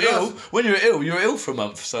 when you were ill for a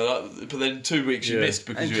month. So, like, but then 2 weeks you Yeah. missed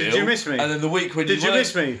because And you were did ill. you miss me? And then the week when Did you you weren't-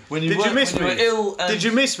 miss me? When you Did you weren't- miss when me? You were ill. And Did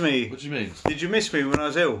you miss me? What do you mean? Did you miss me when I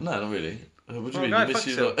was ill? No, not really. What do you Well, mean? go You missed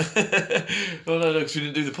fuck you. Well, no, because we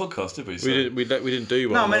didn't do the podcast, did we? So, We didn't do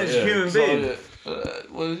one. No, I meant as a human being.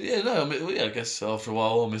 Well, yeah, no, I mean, well, yeah, I guess after a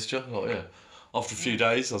while I missed you. Like, yeah, after a few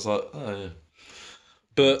days, I was like, oh yeah.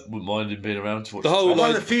 But wouldn't mind him being around to watch the whole I'm one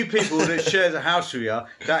of like, the few people that shares a house with you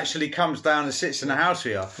that actually comes down and sits in the house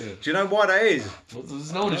with you. Do you know why that is? Well,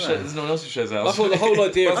 there's no one else who shares a house. I thought the whole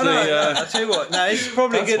idea of I the. know. I tell you what. No, it's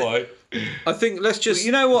probably That's good. why. I think let's just.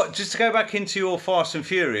 You know what? Just to go back into your Fast and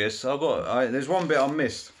Furious, there's one bit I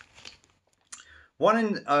missed. One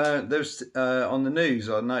in there's on the news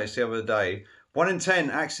I noticed the other day. 1 in 10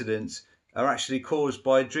 accidents are actually caused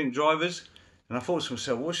by drink drivers. And I thought to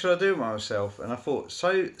myself, what should I do with myself? And I thought,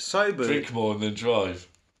 sober. Drink more and then drive.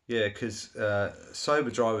 Yeah, because sober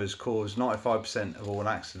drivers cause 95% of all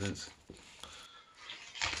accidents.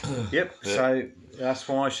 Yep. Yeah. So that's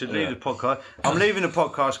why I should leave the podcast. I'm leaving the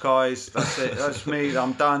podcast, guys. That's it. That's me.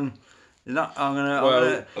 I'm done. I'm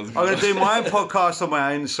gonna do my own podcast on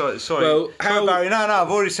my own. Sorry, Well, Sorry, Barry. No,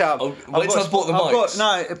 I've already set up. Wait till I've bought the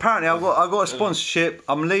mics. Apparently I've got a sponsorship.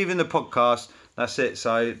 I'm leaving the podcast. That's it.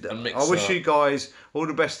 So I wish you guys all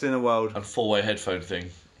the best in the world. And 4-way headphone thing.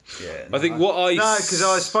 Yeah. I think what I. No, because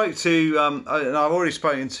I spoke to and I've already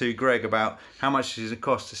spoken to Greg about how much it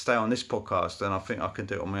costs to stay on this podcast, and I think I can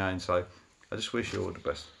do it on my own. So I just wish you all the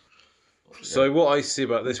best. So what I see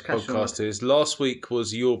about this Catch on podcast is last week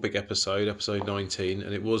was your big episode 19,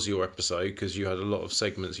 and it was your episode because you had a lot of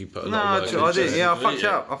segments. You put a lot of work I into did. it. Yeah, I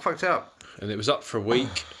fucked it up. And it was up for a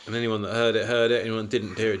week, and anyone that heard it. Anyone that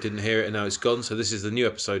didn't hear it, and now it's gone. So this is the new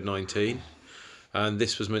episode 19, and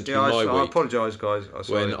this was meant to be my I week apologise, guys. I'm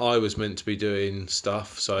sorry. when I was meant to be doing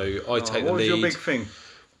stuff. So I take the What was your lead. big thing?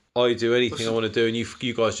 I do anything I want to do, and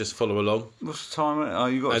you guys just follow along. What's the time? Oh,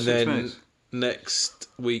 you got And 6 then minutes. next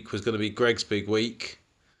week was going to be Greg's big week,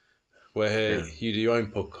 where you do your own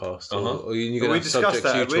podcast, or you're going to We have discussed subjects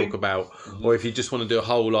that, you have we? talk about, or if you just want to do a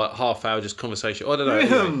whole like half-hour just conversation. I don't know.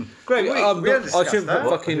 Anyway. Greg, we I had discussed shouldn't put that.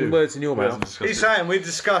 fucking words in your mouth. He's saying we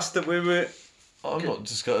discussed that we were. I'm not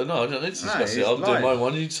discussing. No, I don't need to discuss he's it. I'm lying. doing my own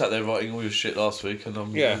one. You sat there writing all your shit last week, and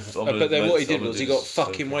I'm. Yeah, I'm but then what he did I'm was he gonna got do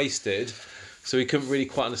fucking this, wasted, so he couldn't really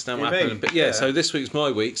quite understand what You happened. mean? But yeah, so this week's my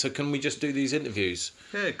week. So can we just do these interviews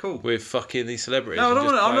Yeah, cool. with fucking these celebrities? No, I and don't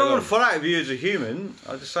just want. I play don't along? want to fall out with you as a human.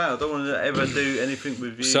 I just say I don't want to ever do anything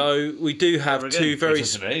with you. So we do have Never two again. very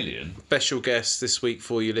Just an alien. special guests this week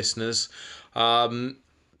for you listeners.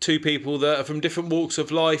 Two people that are from different walks of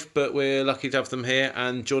life, but we're lucky to have them here.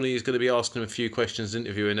 And Johnny is going to be asking them a few questions,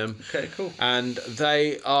 interviewing them. Okay, cool. And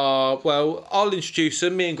they are, well, I'll introduce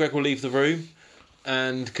them. Me and Greg will leave the room,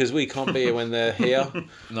 and because we can't be here when they're here.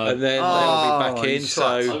 No. And then Oh, they'll be back you in. slut.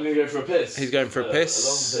 So I'm going to go for a piss. He's going for a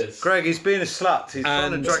piss. A long piss. Greg, he's being a slut. He's trying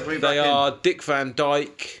to and drag me back they are Dick Van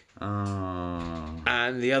Dyke. in.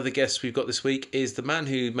 And the other guest we've got this week is the man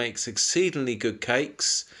who makes exceedingly good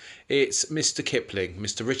cakes. It's Mr. Kipling,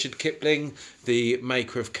 Mr. Richard Kipling, the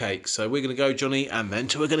maker of cakes. So we're going to go, Johnny, and then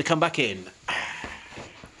we're going to come back in.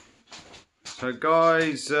 So,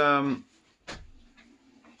 guys, I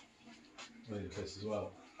need a piss as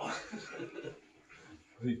well.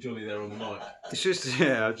 Leave Johnny there on the mic. it's just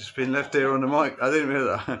I've just been left here on the mic. I didn't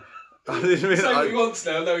realise that. I didn't realise. So he wants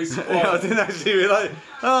now, no, he's I quiet. didn't actually realise.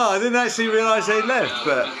 Oh, I didn't actually realise they left.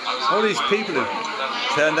 But all these people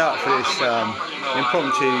have turned out for this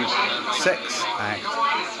impromptu sex act.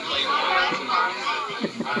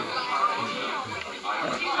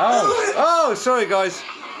 Oh, sorry, guys.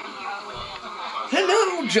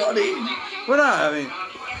 Hello, Johnny. Well, no, I mean,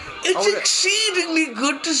 It's would- exceedingly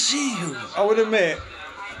good to see you. I would admit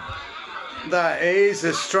that it is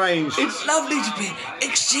a strange. It's lovely to be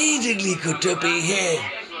exceedingly good to be here.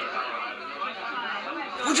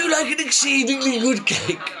 Would you like an exceedingly good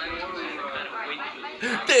cake?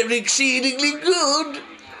 They're exceedingly good.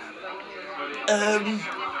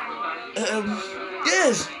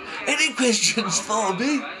 Yes. Any questions for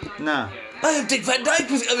me? Nah. I heard Dick Van Dyke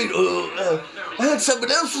was. I heard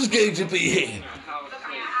someone else was going to be here.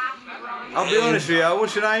 I'll be honest with you.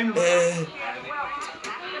 What's your name?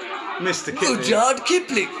 Mr. Kipling. Rudyard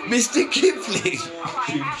Kipling, Mr. Kipling.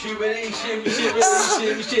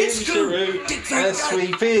 It's true. Dick Van As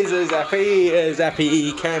Dyke. sweet as happy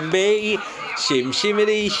he can be. Shim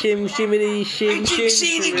shimmity, shim shimmity, shim It's shim.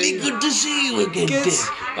 exceedingly good to see you again, Good. Dick.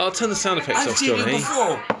 I'll turn the sound effects I've off, seen you Johnny.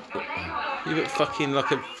 before. You look fucking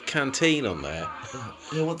like a canteen on there.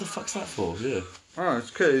 Yeah, what the fuck's that for? Yeah. Oh, it's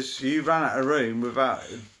because you ran out of room without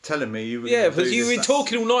telling me you were. Yeah, gonna because do you this. were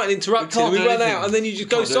talking all night and interrupting, We and we can't do ran anything. out, and then you just We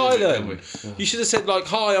go can't do anything, silent. can we? You should have said like,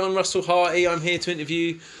 "Hi, I'm Russell Harty. I'm here to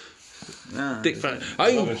interview Nah. Dick Van."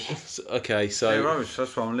 Okay, Hey, so rubbish.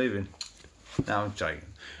 That's why I'm leaving. No, I'm joking.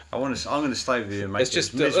 I'm going to stay with you and make let's it just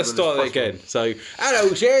as miserable let's as start it possible. again. So,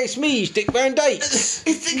 hello, sir, it's me, Dick Van Dyke. It's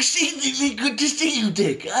exceedingly good to see you,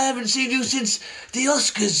 Dick. I haven't seen you since the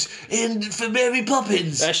Oscars for Mary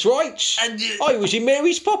Poppins. That's right. And, I was in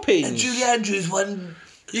Mary's Poppins. And Julie Andrews won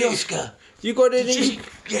The Oscar. You got any?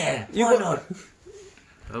 Yeah, You why got- not?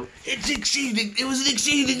 Oh. It was an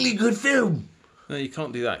exceedingly good film. No, you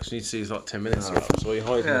can't do that because you need to see it's like 10 minutes ago. So you're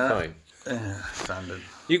hiding Yeah. the phone. Standard.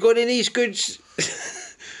 You got any good?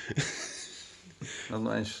 I'm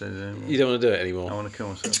not interested in it anymore. You don't want to do it I anymore. want to kill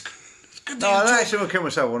myself. Good No, I don't actually want to kill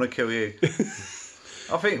myself. I want to kill you.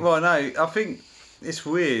 I think it's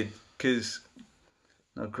weird because.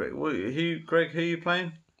 No, Greg, who are you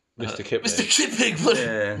playing? Mr. Kipling. Mr. Kipling, what?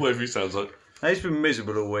 Yeah. Whatever he sounds like. He's been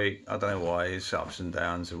miserable all week. I don't know why. He's ups and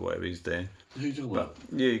downs or whatever he's doing. Who you talking about?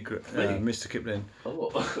 You, Mr. Kipling. Oh,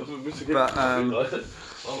 what? Mr. Kipling. But,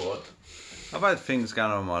 All right. I've had things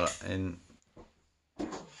going on in my life.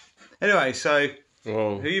 Anyway, so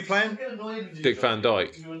Oh, who are you playing? Dick Van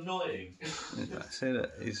Dyke. You're annoying. I see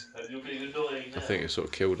that. He's. You're being annoying now. I think it sort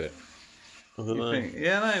of killed it. I don't know.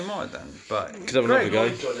 Yeah, no, he might have done. But Could have another go.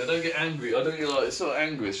 Johnny, I don't get angry. I don't get like, it's not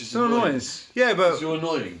angry, it's just it's not annoying. Yeah, but You're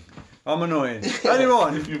annoying. I'm annoying. Only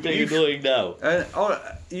one. You're being annoying now.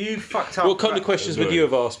 You fucked up. What kind of questions would you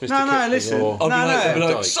have asked Mr. No, no, Kipling? listen. Or... No, no. I'd be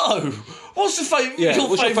like, Dyke. so, what's the favourite? Yeah, your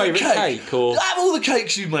what's your favourite favourite cake, or- Out of all the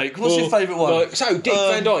cakes you make, what's your Or, favourite one? like, so, Dick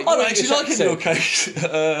Van Dyke, I you don't English actually like any of your accent.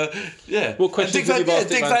 cakes. Yeah. What questions Dick would you have asked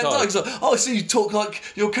Dick Dick Van Van Dyke's like, oh, I see you talk like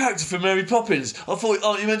your character from Mary Poppins. I thought,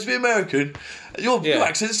 aren't you meant to be American? Your Yeah.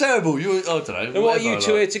 accent's terrible. I don't know. And what are you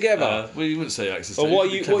two here together? Well, you wouldn't say your accent's Or terrible.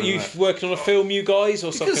 what are you working on a film, you guys, or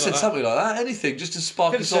You something could have said like that? something like that, anything, just to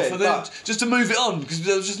spark Could've us off, said, and then but- just to move it on, because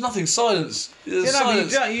there was just nothing. Silence. You,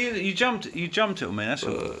 Silence. you jumped at me. That's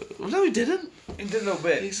all. Well, no, he didn't. He did a little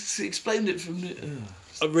bit. He explained it from the.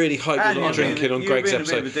 I really hope And you're not you're being- drinking on you're Greg's being a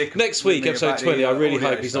bit of a episode. dick Next with week, me episode about the, 20, I really audio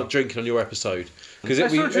hope he's stuff. not drinking on your episode. Because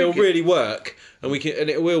That's not it'll drinking. really work, and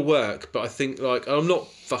it will work, but I think, like, I'm not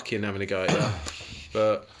fucking having a go at that.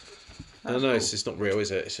 But, I don't know, it's just not real,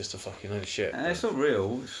 is it? It's just a fucking load of shit. And it's not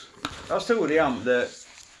real. I still with the that.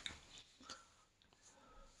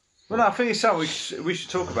 Well, no, I think it's something we should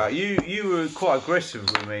talk about. You were quite aggressive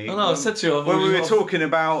with me. I know, I said to you, I've when we already were got- talking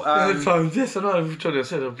about. Headphones, yes, I know. Johnny, I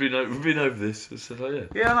said we've been over this. I said, oh yeah.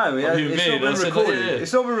 Yeah, I know. What do you It's mean? not been I said, recorded. yeah.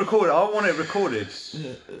 It's not been recorded. I want it recorded.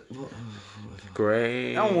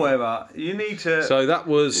 Great. And whatever. You need to. So that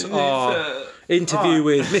was our interview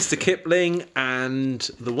with Mr. Kipling and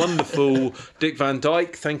the wonderful Dick Van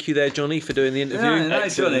Dyke. Thank you there, Johnny, for doing the interview. No,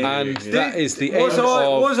 Johnny. And that is the was end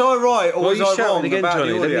of... Was I right or Why are was you I shouting wrong again, about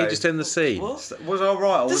Johnny? the Let audio? me just end the scene. Was I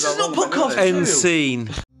right or This was is I not wrong about the podcast audio? End Real. scene.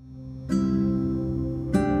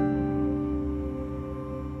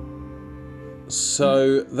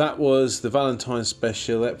 So that was the Valentine's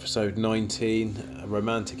special, episode 19. A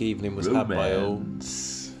romantic evening was had by all.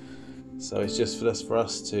 So it's just for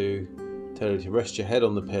us to tell you to rest your head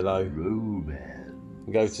on the pillow and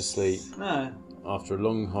go to sleep No. after a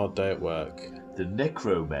long, hard day at work. The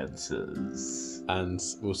necromancers. And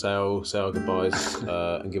we'll say our goodbyes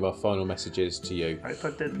and give our final messages to you. Right,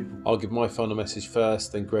 for dead people. I'll give my final message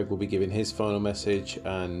first, then Greg will be giving his final message,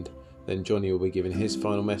 and then Johnny will be giving his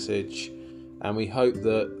final message. And we hope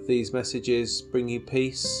that these messages bring you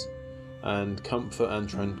peace and comfort and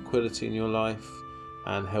tranquility in your life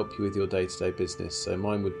and help you with your day-to-day business. So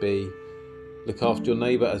mine would be, look after your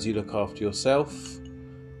neighbour as you look after yourself,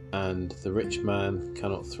 and the rich man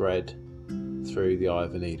cannot thread through the eye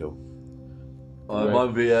of a needle. Mine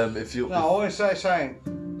would be if you. No, I want to say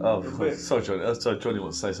something. Oh, sorry, Johnny. Sorry, Johnny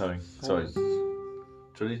wants to say something. Sorry,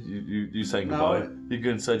 Johnny, you saying goodbye? You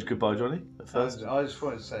going to say goodbye, Johnny? At first, I just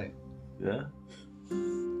wanted to say. yeah.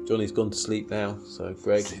 Johnny's gone to sleep now, so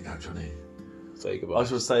Greg, Sleep now, Johnny. say I goodbye. was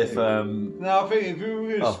going to say if No, I think if you were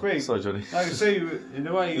going to Oh, speak, sorry, Johnny. I can see in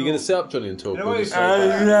the way You're going to sit up, Johnny, and talk? In a or way, just so-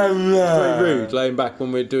 very rude, laying back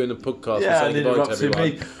when we're doing a podcast Yeah, and and saying goodbye to interrupting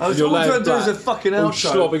everyone. me. I was And you're all trying laying to do is a back, fucking all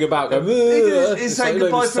outro. slobbing about, going, He's It's saying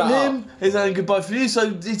like, goodbye not even from sat him. up. He's saying goodbye from you. So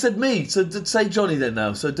he said me. So say Johnny then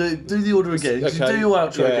now. So do the order again. Okay. Do your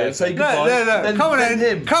outro Yeah. again. Say No, goodbye. no. Then, Come on then in.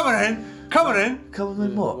 him. Come on in. Come on in. Come on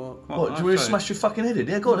then. What? What? Do you want me to okay. smash your fucking head in?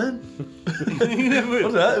 Yeah, go on then. You never-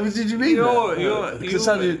 What's that? Did you mean You're- that? you're- Because it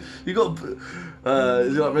sounded- you got. You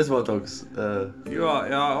like Reservoir Dogs. You are.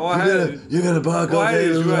 You're gonna buy a What goddamn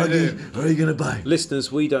is right luggage. What are you gonna buy?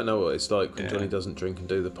 Listeners, we don't know what it's like when Johnny doesn't drink and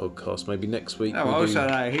do the podcast. Maybe next week No, we'll also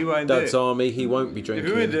do no, he won't do Dad's it. Army. He won't be If drinking.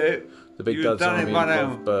 you would do it, the big you've Dad's done it Army by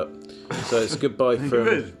now. improv, but so it's goodbye from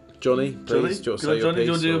would. Johnny. Please, Johnny? do you want to Good say on, your Johnny, do you piece?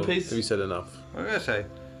 want to do your or piece? Have you said enough? what did I say?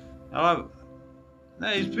 No,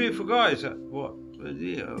 he's beautiful guys. What?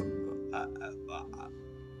 Yeah.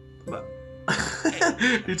 But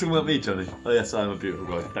You're talking about me, Johnny. Oh yes, I'm a beautiful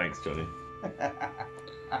guy. Thanks, Johnny.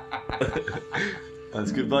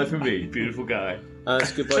 That's goodbye from me, beautiful guy.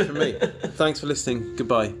 It's goodbye from me. Thanks for listening.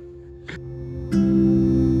 Goodbye.